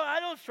 I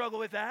don't struggle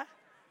with that.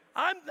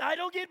 I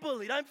don't get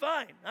bullied. I'm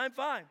fine.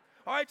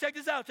 All right, check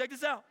this out.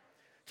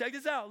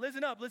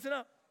 Listen up.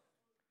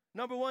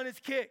 Number 1 is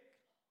Kick.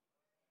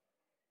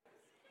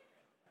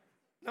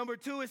 Number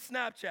 2 is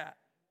Snapchat.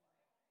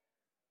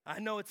 I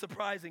know it's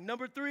surprising.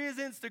 Number 3 is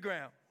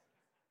Instagram.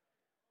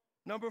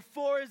 Number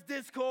 4 is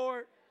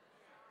Discord.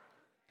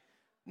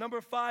 Number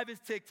 5 is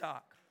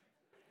TikTok.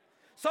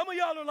 Some of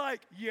y'all are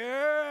like,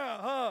 yeah,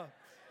 huh?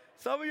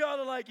 Some of y'all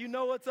are like, you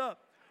know what's up.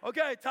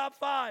 Okay, top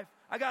 5.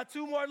 I got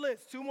two more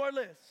lists.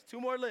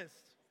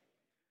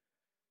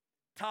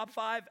 Top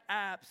 5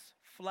 apps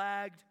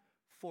flagged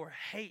for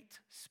hate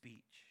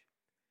speech.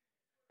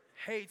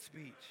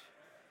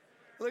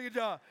 Look at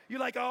y'all. You're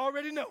like, I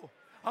already know.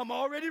 I'm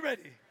already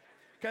ready.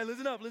 Okay,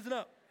 listen up.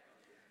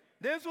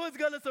 This one's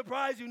going to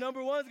surprise you.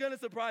 Number 1's going to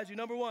surprise you.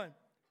 Number 1,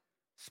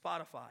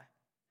 Spotify.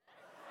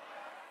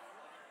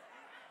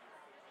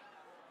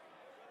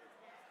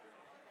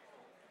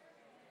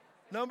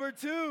 Number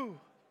 2,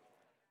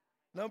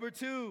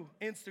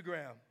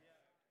 Instagram.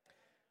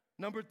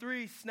 Number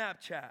 3,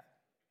 Snapchat.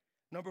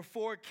 Number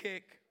 4,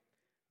 Kick.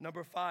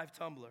 Number 5,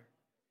 Tumblr.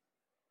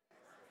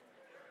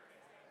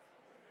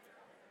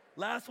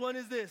 Last one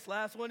is this.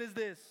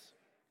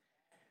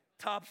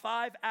 Top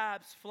 5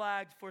 apps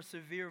flagged for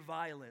severe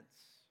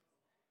violence.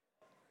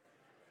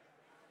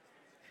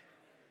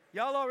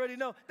 Y'all already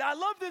know. I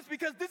love this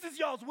because this is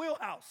y'all's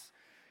wheelhouse.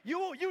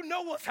 You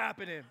know what's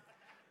happening.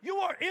 You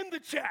are in the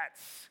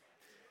chats.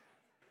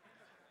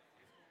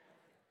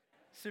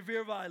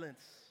 Severe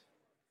violence.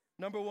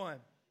 Number 1,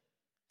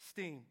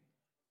 Steam.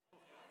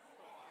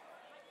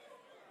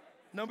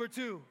 Number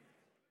 2,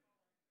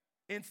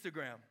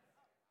 Instagram.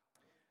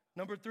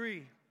 Number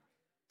 3,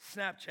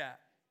 Snapchat.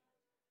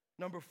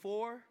 Number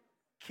 4,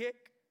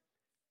 Kick.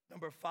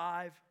 Number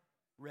 5,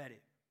 Reddit.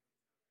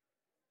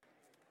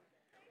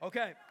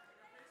 Okay.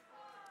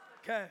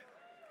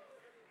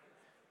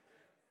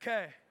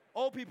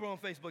 Old people are on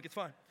Facebook. It's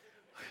fine.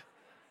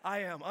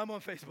 I'm on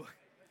Facebook.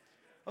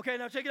 Okay,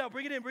 now check it out.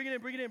 Bring it in.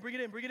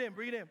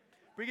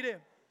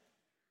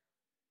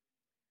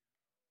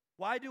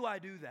 Why do I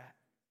do that?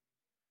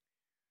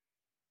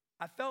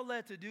 I felt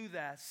led to do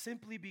that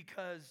simply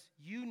because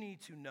you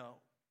need to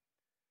know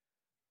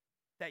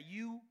that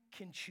you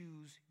can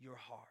choose your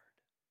heart.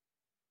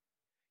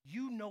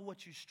 You know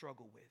what you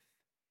struggle with.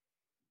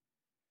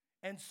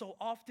 And so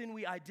often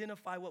we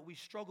identify what we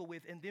struggle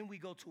with, and then we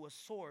go to a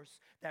source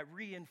that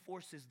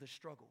reinforces the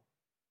struggle.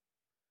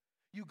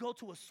 You go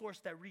to a source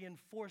that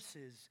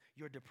reinforces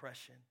your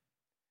depression.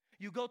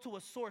 You go to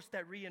a source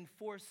that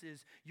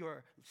reinforces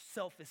your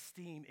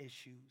self-esteem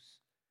issues.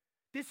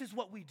 This is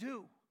what we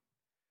do.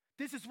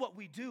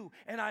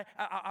 And I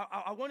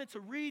wanted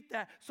to read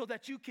that so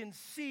that you can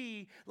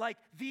see like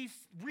these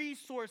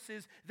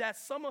resources that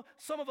some of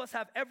us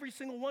have every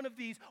single one of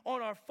these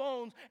on our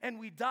phones, and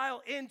we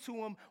dial into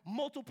them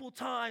multiple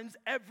times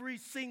every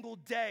single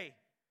day.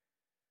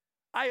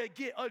 I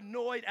get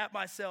annoyed at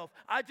myself.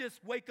 I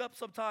just wake up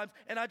sometimes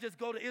and I just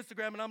go to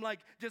Instagram and I'm like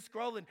just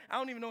scrolling. I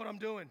don't even know what I'm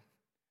doing.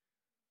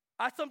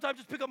 I sometimes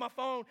just pick up my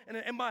phone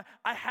and my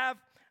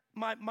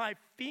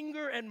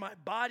finger and my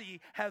body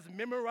has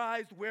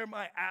memorized where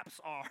my apps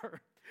are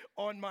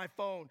on my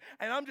phone.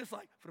 And I'm just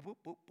like, boop,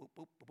 boop, boop,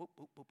 boop, boop,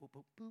 boop, boop,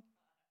 boop, boop.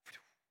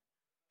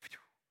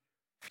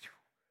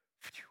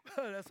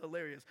 That's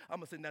hilarious. I'm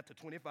going to send that to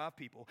 25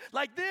 people.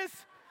 Like this.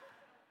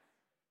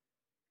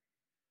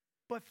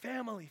 But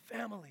family,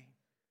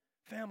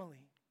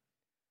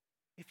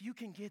 if you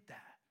can get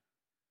that,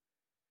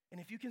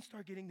 and if you can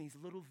start getting these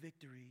little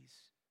victories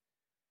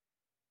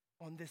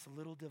on this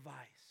little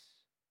device,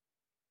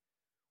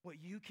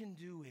 what you can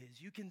do is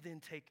you can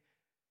then take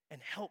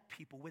and help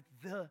people with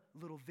the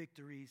little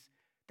victories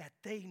that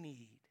they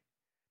need,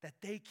 that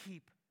they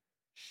keep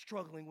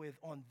struggling with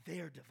on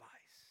their device.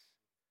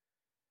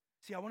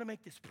 See, I want to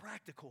make this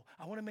practical.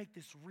 I want to make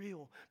this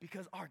real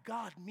because our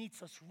God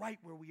meets us right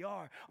where we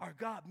are.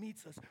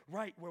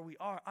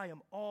 I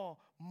am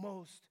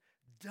almost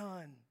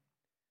done.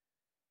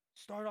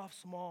 Start off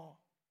small.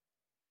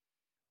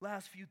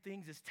 Last few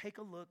things is take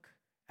a look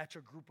at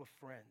your group of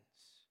friends.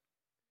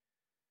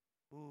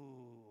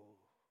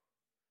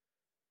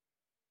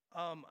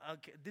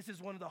 Okay, this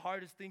is one of the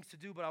hardest things to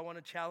do, but I want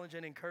to challenge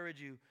and encourage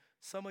you.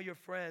 Some of your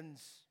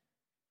friends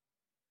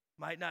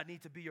might not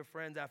need to be your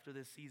friends after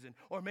this season.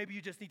 Or maybe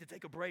you just need to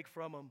take a break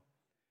from them.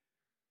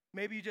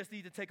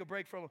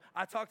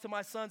 I talk to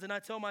my sons and I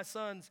tell my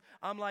sons,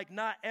 I'm like,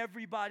 not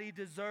everybody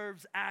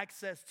deserves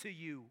access to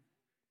you.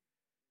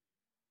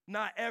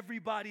 I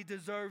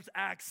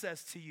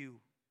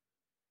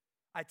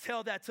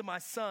tell that to my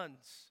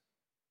sons.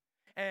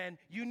 And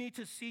you need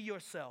to see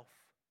yourself.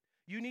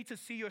 You need to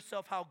see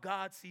yourself how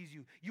God sees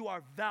you. You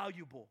are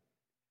valuable.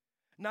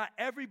 Not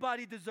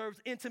everybody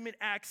deserves intimate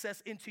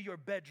access into your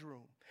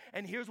bedroom.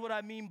 And here's what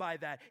I mean by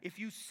that. If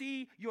you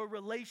see your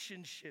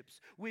relationships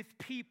with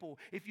people,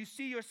 if you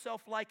see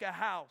yourself like a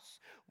house,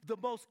 the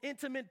most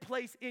intimate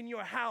place in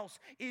your house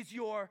is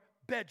your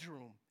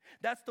bedroom.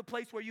 That's the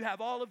place where you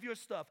have all of your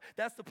stuff.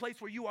 That's the place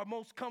where you are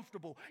most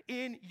comfortable,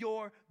 in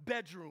your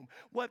bedroom.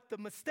 What the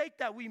mistake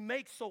that we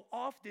make so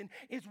often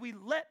is we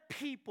let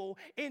people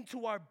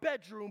into our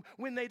bedroom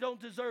when they don't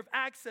deserve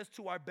access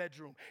to our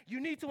bedroom. You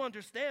need to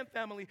understand,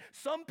 family,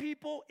 some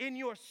people in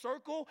your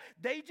circle,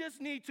 they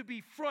just need to be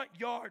front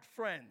yard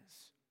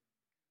friends.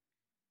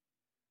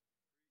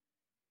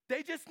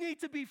 They just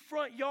need to be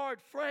front yard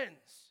friends.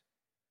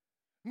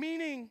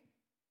 Meaning,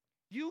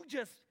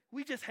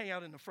 we just hang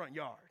out in the front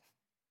yard.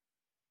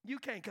 You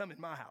can't come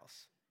in my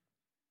house.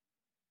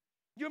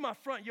 You're my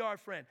front yard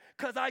friend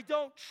because I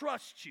don't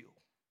trust you.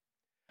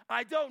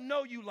 I don't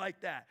know you like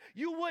that.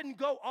 You wouldn't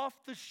go off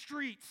the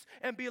streets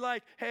and be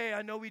like, hey,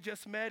 I know we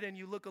just met and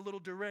you look a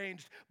little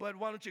deranged, but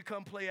why don't you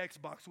come play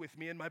Xbox with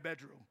me in my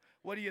bedroom?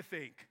 What do you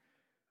think?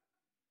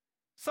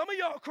 Some of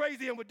y'all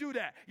crazy and would do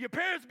that. Your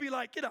parents be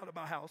like, get out of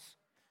my house.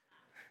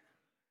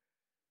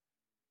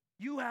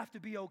 You have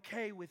to be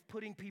okay with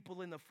putting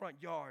people in the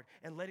front yard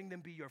and letting them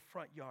be your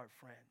front yard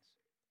friends.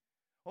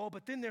 Oh,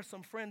 but then there's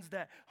some friends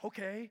that,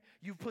 okay,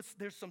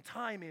 there's some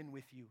time in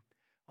with you.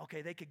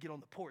 Okay, they could get on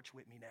the porch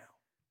with me now.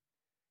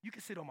 You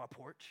can sit on my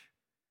porch.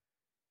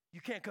 You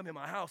can't come in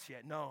my house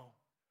yet. No.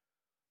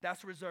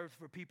 That's reserved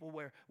for people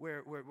where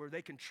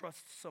they can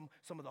trust some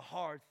of the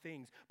hard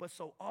things. But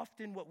so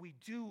often what we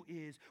do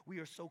is we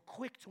are so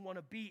quick to want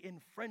to be in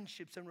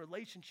friendships and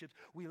relationships.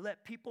 We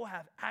let people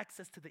have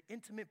access to the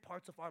intimate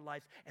parts of our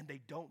lives and they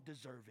don't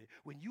deserve it.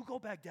 When you go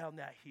back down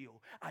that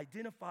hill,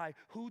 identify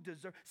who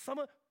deserves. Can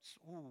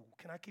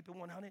I keep it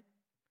 100?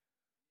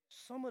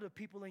 Some of the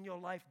people in your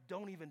life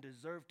don't even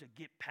deserve to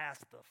get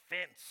past the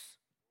fence.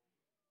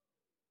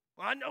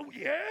 I know,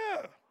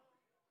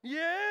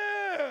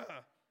 yeah.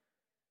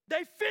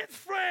 They fence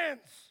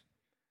friends.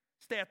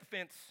 Stay at the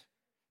fence.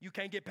 You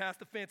can't get past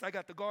the fence. I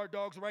got the guard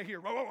dogs right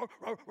here.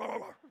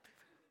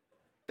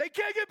 They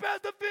can't get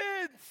past the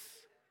fence.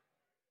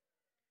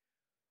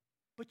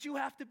 But you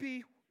have to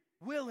be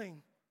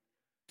willing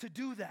to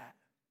do that.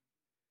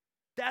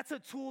 That's a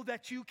tool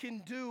that you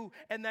can do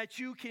and that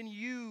you can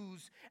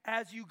use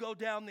as you go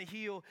down the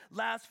hill.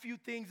 Last few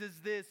things is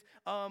this.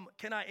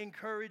 Can I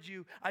encourage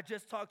you? I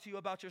just talked to you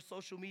about your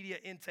social media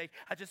intake.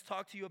 I just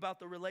talked to you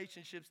about the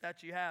relationships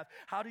that you have.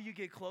 How do you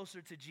get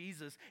closer to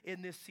Jesus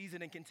in this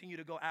season and continue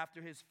to go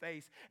after his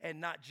face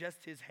and not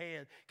just his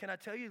hand? Can I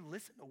tell you,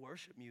 listen to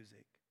worship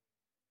music.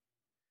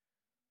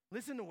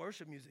 Listen to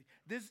worship music.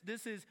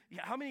 This is,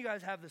 how many of you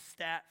guys have the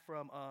stat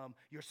from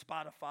your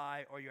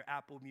Spotify or your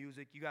Apple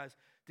Music? You guys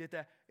did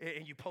that,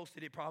 and you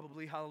posted it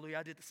probably. Hallelujah.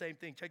 I did the same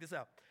thing. Check this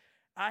out.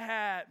 I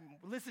had,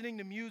 listening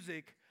to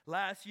music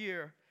last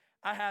year,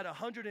 I had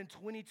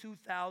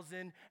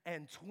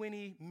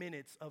 122,020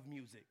 minutes of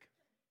music.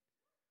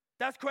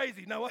 That's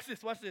crazy. Now watch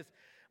this.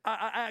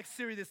 I asked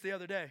Siri this the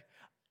other day.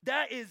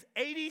 That is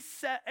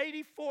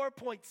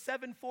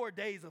 84.74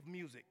 days of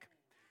music.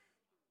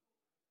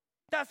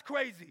 That's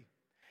crazy.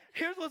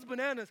 Here's what's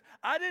bananas.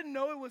 I didn't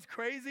know it was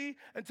crazy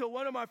until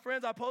one of my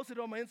friends, I posted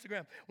it on my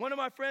Instagram. One of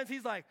my friends,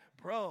 he's like,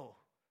 bro,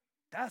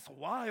 that's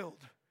wild.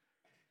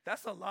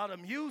 That's a lot of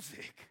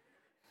music.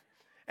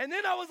 And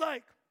then I was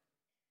like,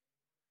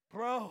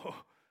 bro,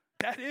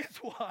 that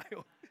is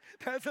wild.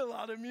 That's a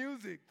lot of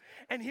music.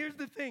 And here's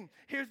the thing.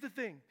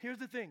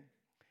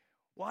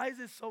 Why is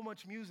it so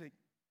much music?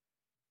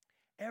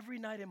 Every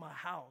night in my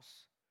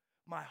house,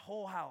 my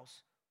whole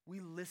house,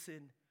 we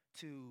listen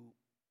to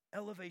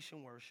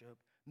Elevation Worship,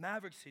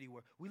 Maverick City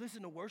Worship. We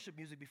listen to worship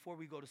music before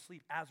we go to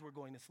sleep, as we're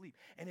going to sleep,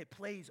 and it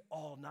plays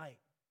all night.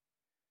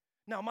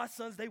 Now, my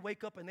sons, they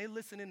wake up and they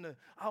listen in the,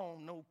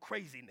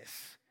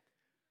 craziness.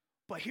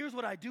 But here's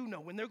what I do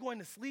know. When they're going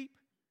to sleep,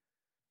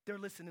 they're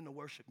listening to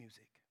worship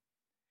music.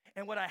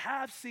 And what I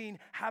have seen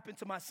happen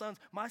to my sons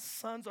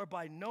are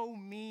by no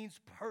means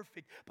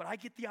perfect, but I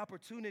get the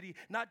opportunity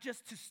not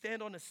just to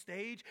stand on a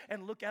stage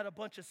and look at a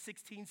bunch of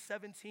 16,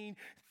 17,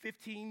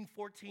 15,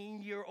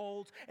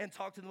 14-year-olds and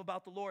talk to them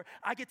about the Lord.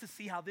 I get to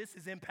see how this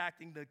is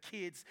impacting the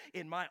kids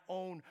in my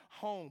own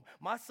home.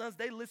 My sons,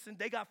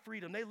 they got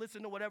freedom. They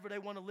listen to whatever they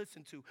want to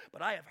listen to.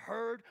 But I have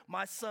heard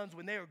my sons,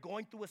 when they are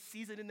going through a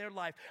season in their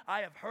life,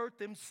 I have heard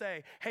them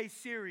say, hey,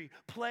 Siri,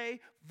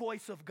 play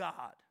Voice of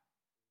God.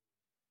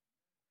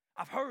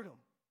 I've heard them.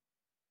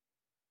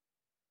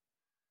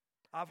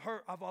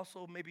 I've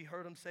also maybe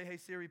heard them say, hey,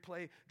 Siri,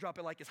 drop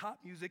it like it's hot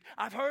music.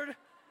 I've heard it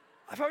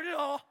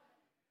all.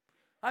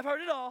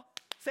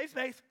 Safe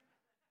space.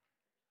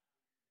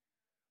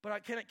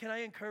 But can I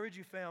encourage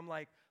you, fam,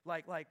 like,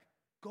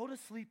 go to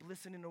sleep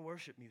listening to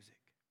worship music.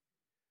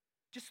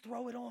 Just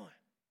throw it on.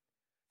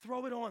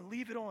 Throw it on,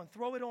 leave it on.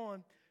 Throw it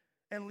on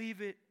and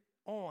leave it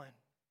on.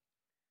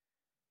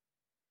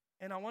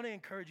 And I want to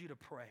encourage you to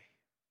pray.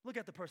 Look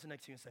at the person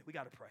next to you and say, we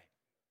got to pray.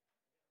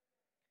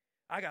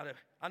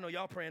 I know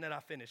y'all praying that I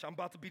finish. I'm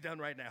about to be done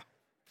right now.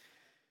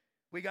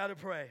 We got to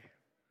pray.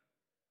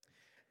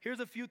 Here's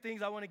a few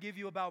things I want to give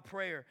you about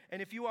prayer.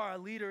 And if you are a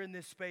leader in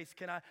this space,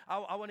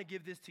 I want to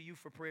give this to you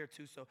for prayer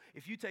too. So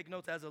if you take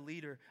notes as a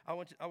leader, I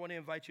want to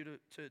invite you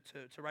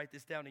to write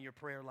this down in your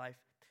prayer life.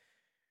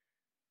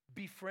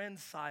 Befriend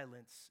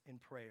silence in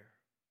prayer.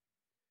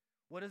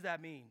 What does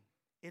that mean?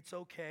 It's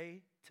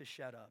okay to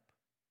shut up.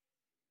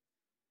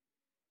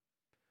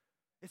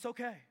 It's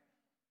okay.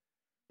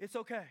 It's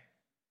okay.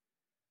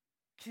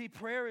 See,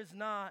 prayer is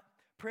not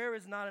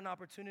an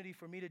opportunity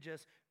for me to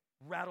just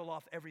rattle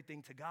off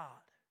everything to God.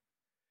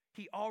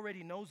 He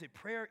already knows it.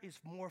 Prayer is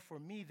more for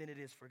me than it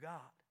is for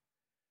God.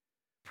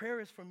 Prayer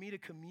is for me to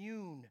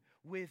commune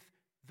with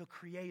the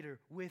Creator,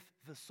 with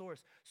the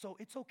source. So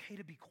it's okay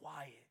to be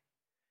quiet.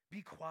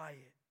 Be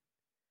quiet.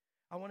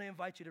 I want to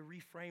invite you to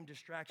reframe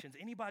distractions.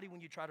 Anybody,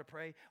 when you try to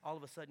pray, all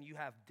of a sudden you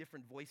have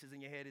different voices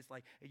in your head. It's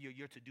like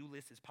your to-do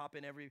list is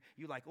popping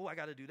you're like, oh, I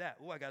got to do that.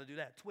 Oh, I got to do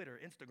that. Twitter,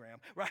 Instagram,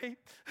 right?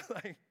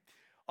 Like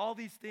all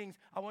these things.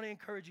 I want to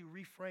encourage you,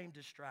 reframe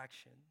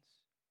distractions.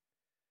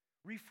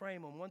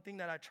 Reframe them. One thing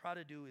that I try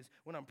to do is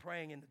when I'm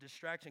praying and the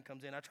distraction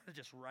comes in, I try to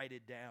just write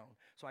it down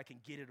so I can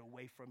get it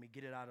away from me,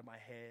 get it out of my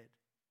head.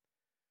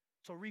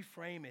 So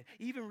reframe it.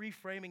 Even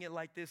reframing it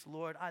like this,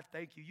 Lord, I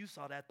thank you. You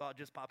saw that thought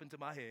just pop into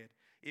my head.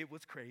 It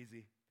was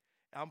crazy.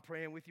 I'm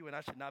praying with you and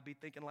I should not be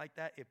thinking like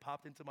that. It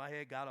popped into my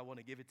head. God, I want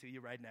to give it to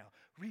you right now.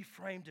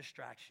 Reframe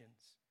distractions.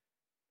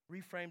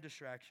 Reframe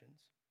distractions.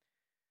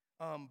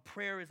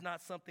 Prayer is not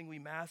something we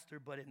master,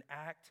 but an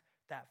act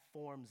that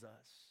forms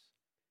us.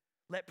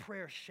 Let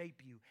prayer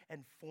shape you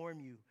and form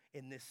you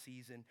in this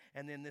season.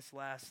 And then this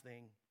last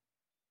thing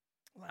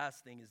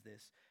is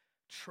this.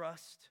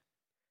 Trust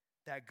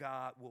that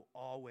God will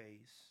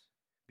always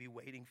be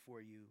waiting for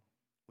you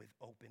with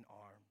open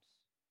arms.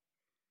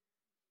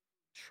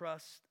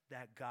 Trust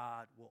that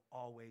God will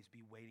always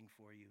be waiting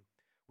for you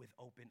with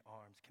open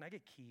arms. Can I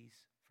get keys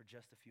for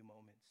just a few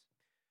moments?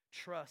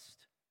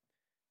 Trust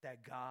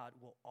that God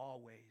will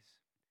always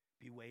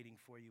be waiting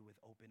for you with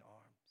open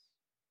arms.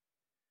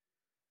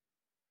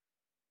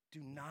 Do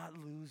not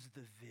lose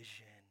the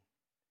vision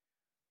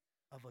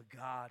of a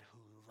God who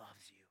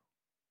loves you.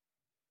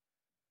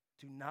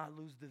 Do not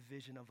lose the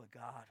vision of a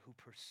God who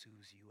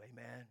pursues you.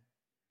 Amen.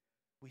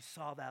 We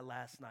saw that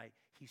last night.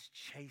 He's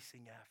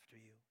chasing after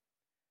you.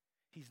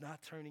 He's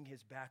not turning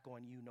his back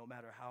on you no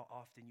matter how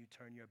often you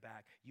turn your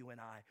back. You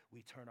and I,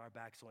 we turn our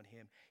backs on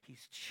him.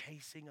 He's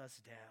chasing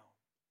us down.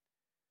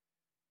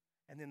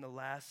 And then the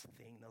last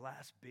thing, the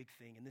last big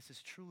thing, and this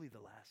is truly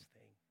the last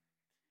thing,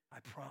 I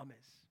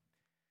promise.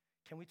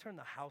 Can we turn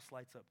the house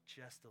lights up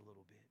just a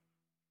little bit,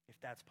 if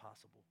that's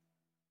possible?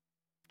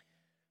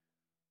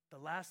 The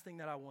last thing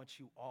that I want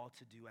you all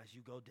to do as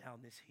you go down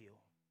this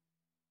hill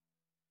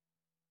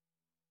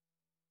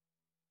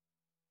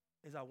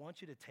is I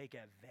want you to take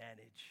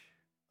advantage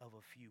of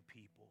a few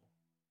people.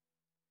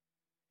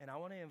 And I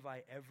want to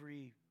invite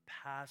every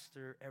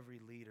pastor, every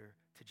leader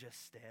to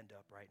just stand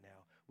up right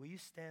now. Will you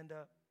stand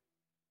up?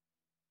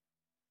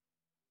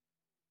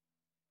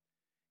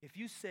 If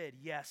you said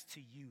yes to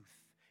youth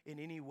in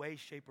any way,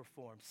 shape, or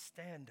form,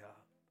 stand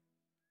up.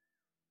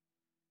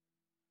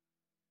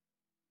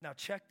 Now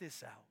check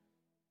this out.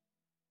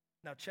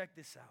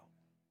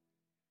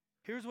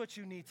 Here's what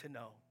you need to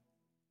know.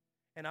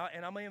 And I'm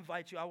going to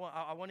invite you, I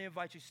want to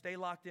invite you, stay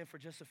locked in for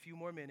just a few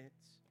more minutes.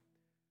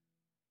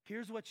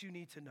 Here's what you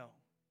need to know.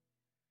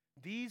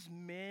 These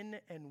men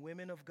and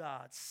women of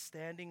God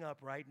standing up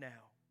right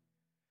now,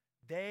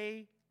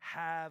 they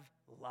have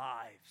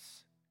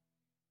lives.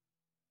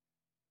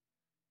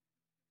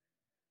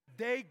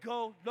 They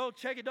go, no,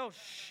 check it, no,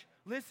 shh.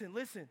 Listen.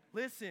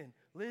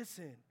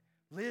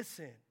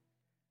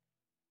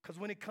 Because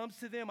when it comes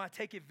to them, I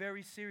take it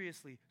very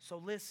seriously. So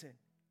listen.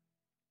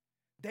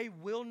 They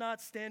will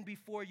not stand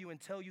before you and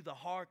tell you the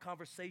hard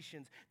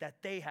conversations that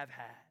they have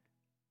had.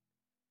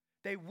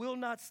 They will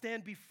not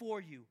stand before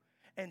you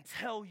and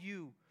tell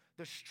you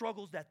the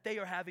struggles that they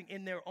are having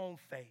in their own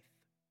faith.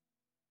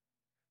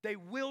 They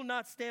will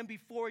not stand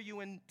before you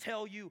and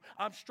tell you,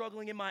 I'm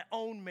struggling in my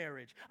own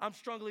marriage. I'm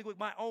struggling with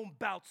my own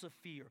bouts of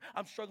fear.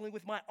 I'm struggling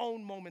with my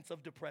own moments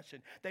of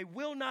depression. They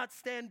will not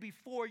stand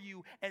before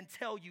you and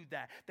tell you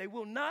that. They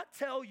will not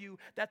tell you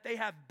that they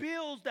have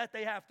bills that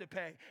they have to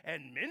pay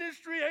and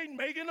ministry ain't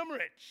making them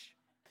rich.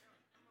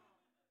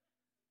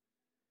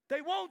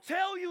 They won't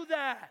tell you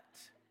that.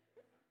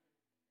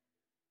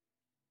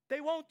 They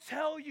won't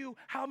tell you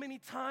how many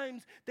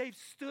times they've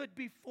stood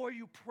before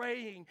you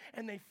praying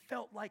and they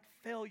felt like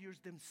failures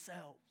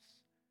themselves.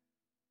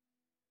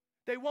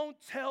 They won't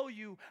tell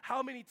you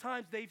how many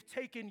times they've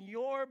taken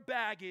your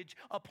baggage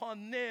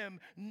upon them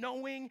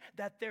knowing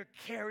that they're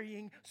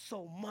carrying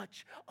so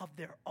much of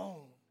their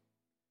own.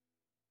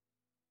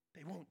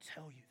 They won't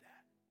tell you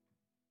that.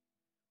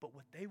 But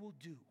what they will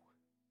do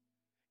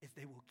is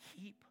they will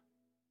keep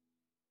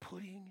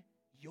putting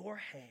your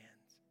hands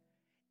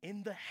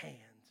in the hands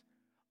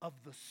of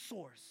the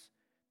source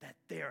that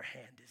their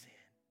hand is in.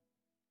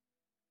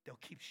 They'll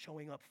keep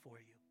showing up for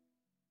you.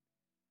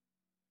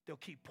 They'll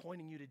keep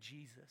pointing you to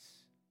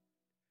Jesus.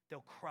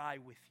 They'll cry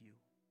with you.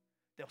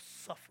 They'll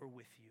suffer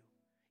with you,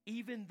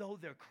 even though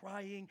they're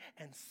crying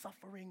and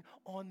suffering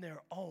on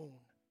their own.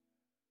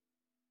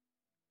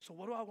 So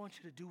what do I want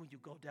you to do when you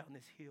go down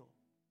this hill?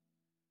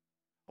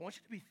 I want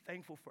you to be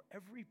thankful for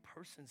every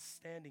person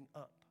standing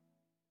up.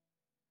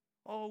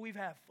 Oh, we've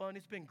had fun.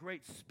 It's been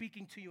great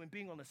speaking to you and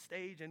being on the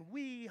stage, and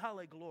we,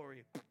 hallelujah,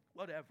 glory,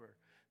 whatever.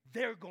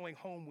 They're going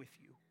home with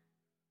you.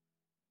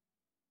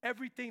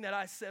 Everything that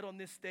I said on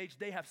this stage,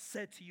 they have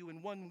said to you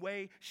in one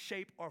way,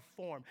 shape, or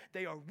form.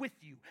 They are with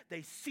you.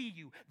 They see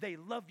you. They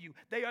love you.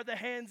 They are the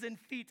hands and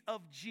feet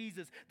of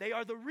Jesus. They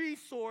are the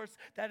resource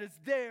that is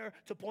there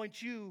to point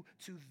you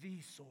to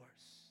the source.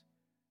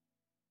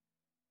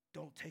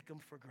 Don't take them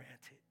for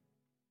granted.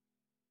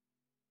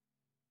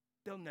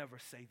 They'll never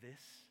say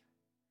this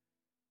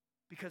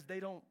because they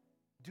don't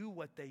do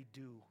what they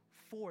do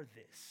for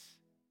this.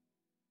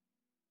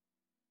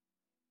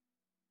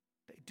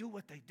 They do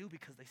what they do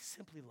because they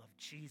simply love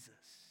Jesus.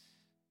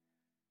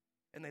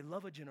 And they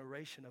love a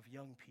generation of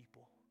young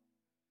people.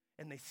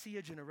 And they see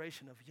a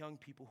generation of young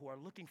people who are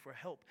looking for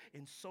help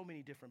in so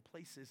many different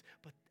places.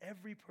 But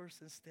every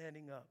person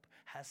standing up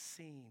has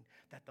seen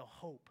that the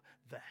hope,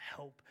 the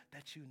help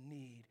that you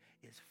need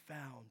is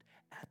found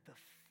at the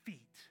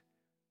feet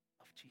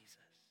of Jesus.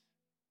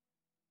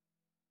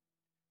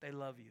 They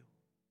love you.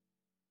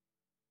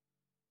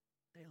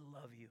 They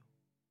love you.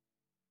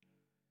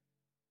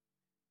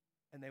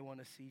 And they want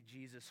to see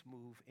Jesus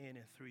move in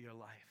and through your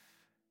life.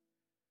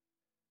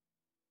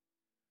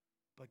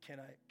 But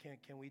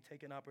can we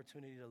take an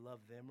opportunity to love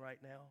them right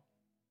now?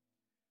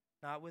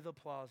 Not with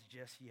applause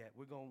just yet.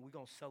 We're going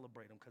to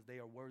celebrate them because they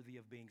are worthy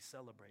of being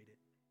celebrated.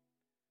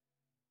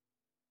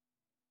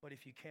 But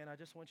if you can, I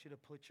just want you to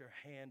put your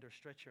hand or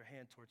stretch your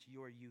hand towards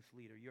your youth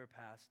leader, your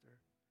pastor.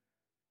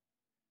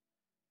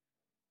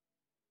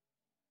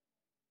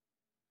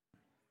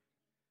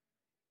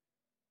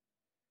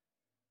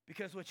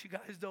 Because what you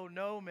guys don't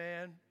know,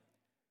 man,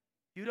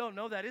 you don't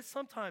know that it's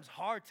sometimes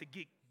hard to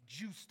get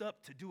juiced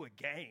up to do a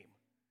game.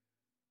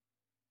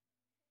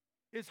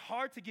 It's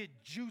hard to get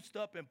juiced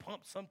up and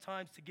pumped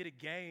sometimes to get a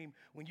game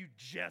when you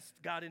just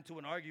got into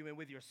an argument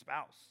with your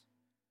spouse.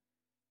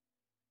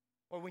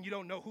 Or when you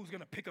don't know who's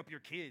going to pick up your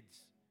kids.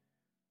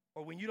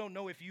 Or when you don't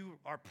know if you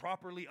are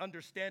properly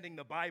understanding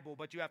the Bible,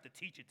 but you have to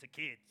teach it to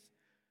kids.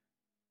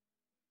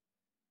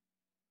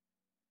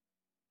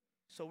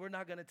 So we're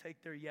not going to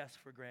take their yes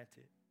for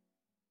granted.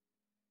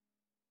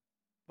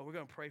 But we're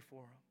going to pray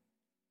for them.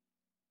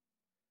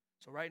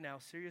 So right now,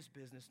 serious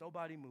business,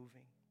 nobody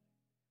moving.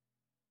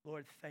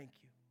 Lord, thank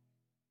you.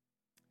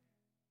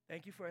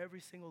 Thank you for every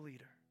single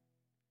leader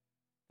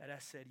that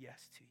has said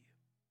yes to you.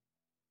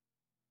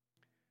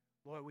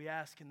 Lord, we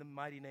ask in the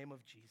mighty name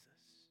of Jesus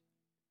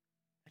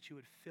that you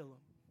would fill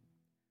them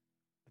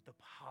with the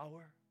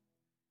power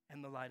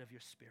and the light of your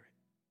Spirit.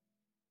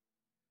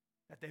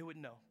 That they would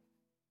know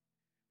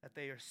that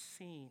they are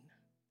seen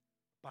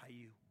by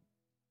you,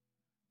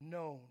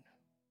 known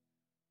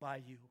by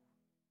you,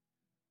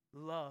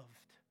 loved,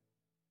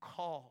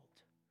 called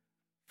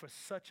for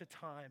such a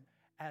time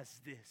as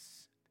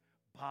this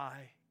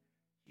by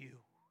you.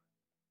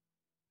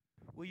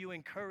 Will you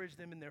encourage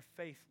them in their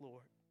faith,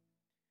 Lord?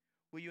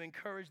 Will you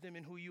encourage them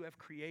in who you have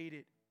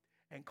created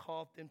and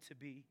called them to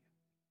be?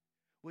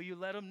 Will you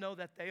let them know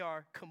that they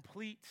are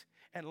complete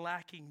and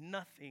lacking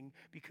nothing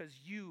because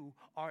you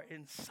are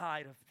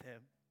inside of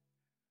them?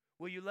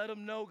 Will you let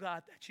them know,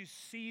 God, that you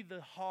see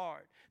the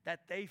hard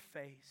that they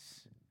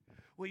face?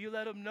 Will you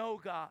let them know,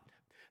 God,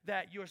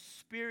 that your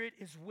Spirit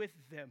is with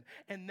them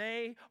and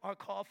they are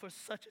called for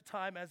such a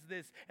time as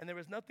this, and there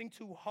is nothing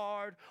too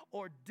hard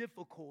or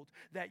difficult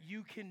that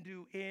you can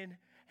do in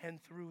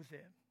and through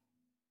them?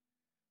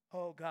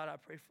 Oh, God, I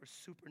pray for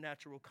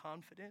supernatural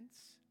confidence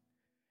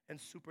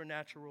and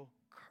supernatural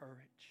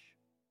courage.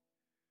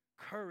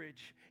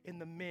 Courage in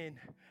the men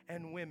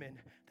and women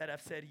that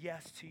have said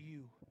yes to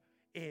you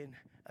in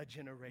a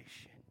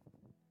generation.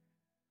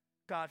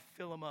 God,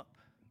 fill them up.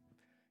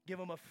 Give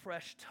them a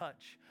fresh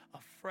touch, a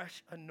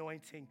fresh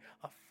anointing,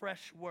 a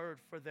fresh word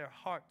for their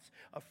hearts,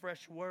 a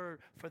fresh word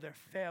for their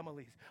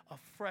families, a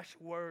fresh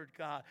word,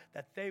 God,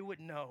 that they would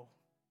know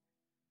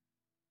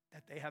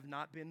that they have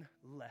not been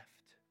left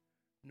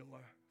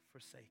nor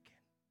forsaken.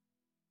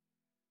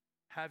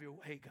 Have your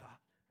way, God.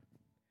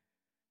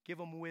 Give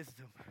them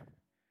wisdom.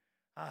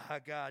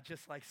 God,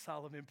 just like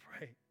Solomon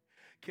prayed,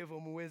 give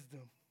them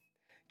wisdom.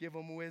 Give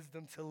them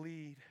wisdom to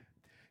lead.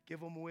 Give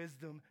them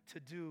wisdom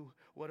to do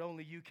what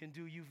only you can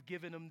do. You've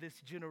given them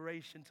this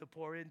generation to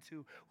pour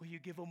into. Will you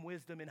give them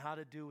wisdom in how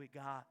to do it,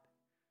 God?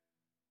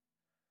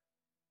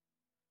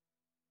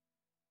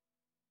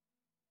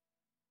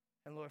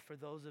 And Lord, for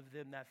those of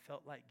them that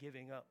felt like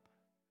giving up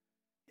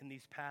in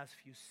these past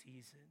few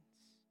seasons,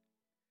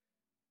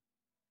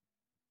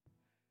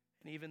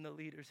 and even the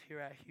leaders here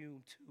at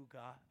Hume too,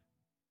 God,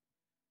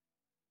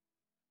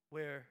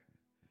 where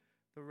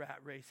the rat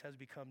race has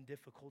become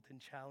difficult and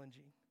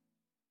challenging.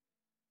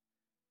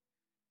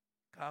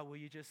 God, will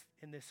you just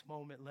in this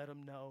moment let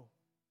them know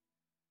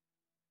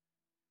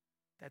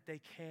that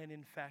they can,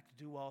 in fact,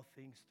 do all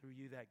things through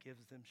you that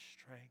gives them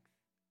strength,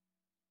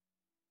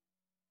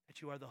 that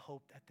you are the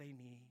hope that they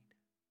need,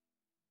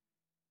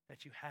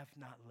 that you have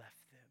not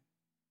left them,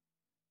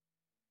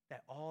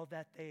 that all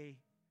that they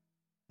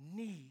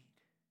need,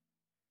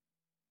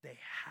 they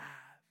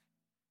have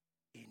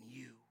in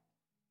you.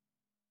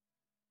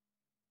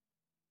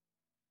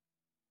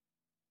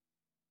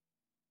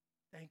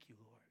 Thank you,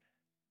 Lord.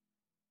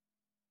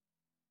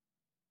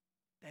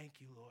 Thank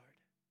you, Lord.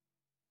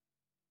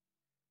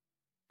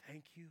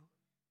 Thank you,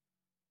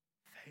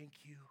 thank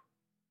you,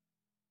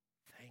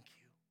 thank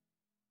you.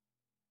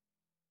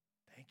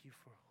 Thank you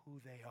for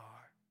who they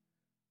are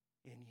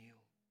in you.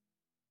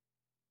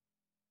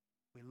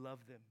 We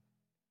love them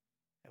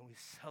and we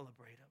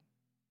celebrate them.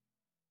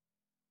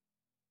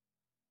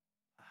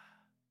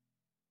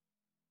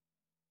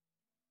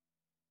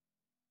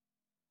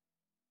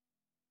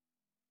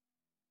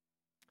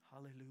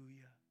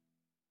 Hallelujah.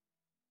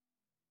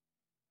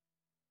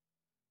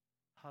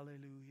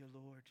 Hallelujah,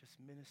 Lord. Just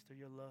minister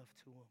your love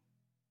to them.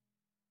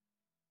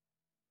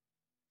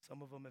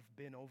 Some of them have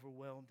been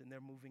overwhelmed and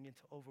they're moving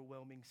into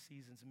overwhelming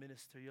seasons.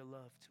 Minister your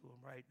love to them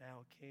right now,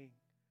 King.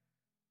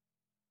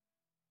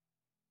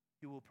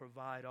 You will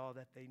provide all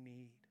that they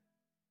need.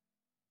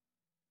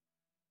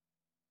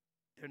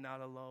 They're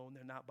not alone.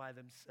 They're not by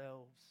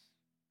themselves.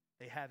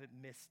 They haven't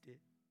missed it.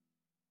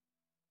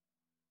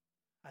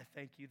 I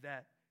thank you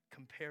that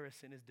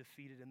comparison is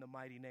defeated in the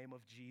mighty name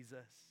of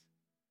Jesus.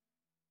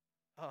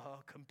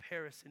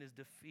 Comparison is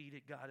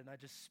defeated, God, and I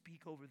just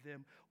speak over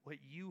them. What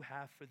you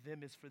have for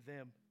them is for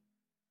them.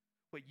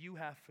 What you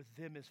have for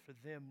them is for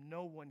them.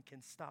 No one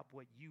can stop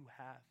what you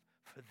have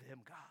for them,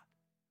 God.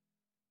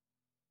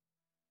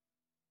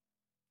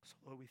 So,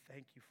 Lord, we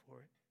thank you for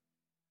it.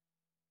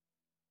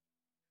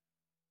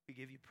 We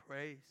give you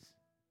praise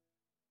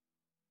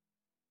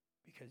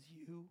because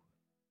you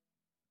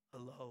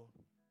alone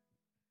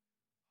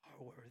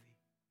are worthy.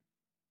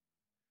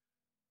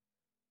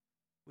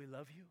 We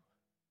love you.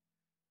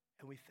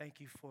 And we thank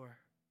you for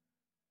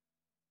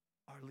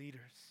our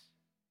leaders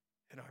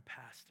and our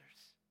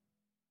pastors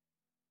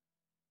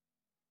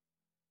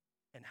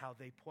and how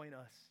they point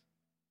us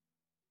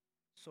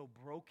so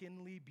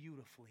brokenly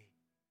beautifully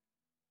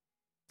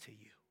to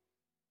you.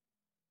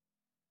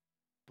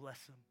 Bless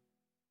them,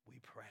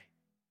 we pray.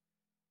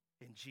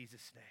 In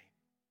Jesus'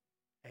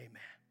 name,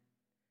 amen.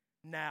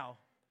 Now,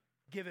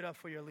 give it up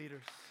for your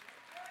leaders.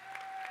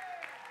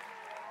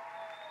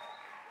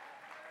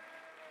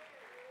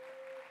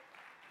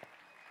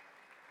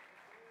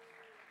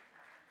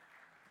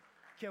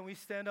 Can we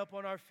stand up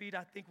on our feet?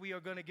 I think we are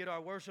going to get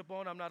our worship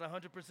on. I'm not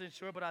 100%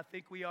 sure, but I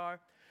think we are.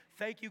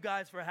 Thank you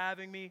guys for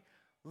having me.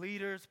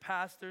 Leaders,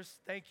 pastors,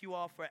 thank you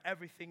all for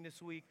everything this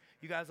week.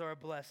 You guys are a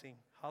blessing.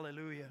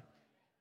 Hallelujah.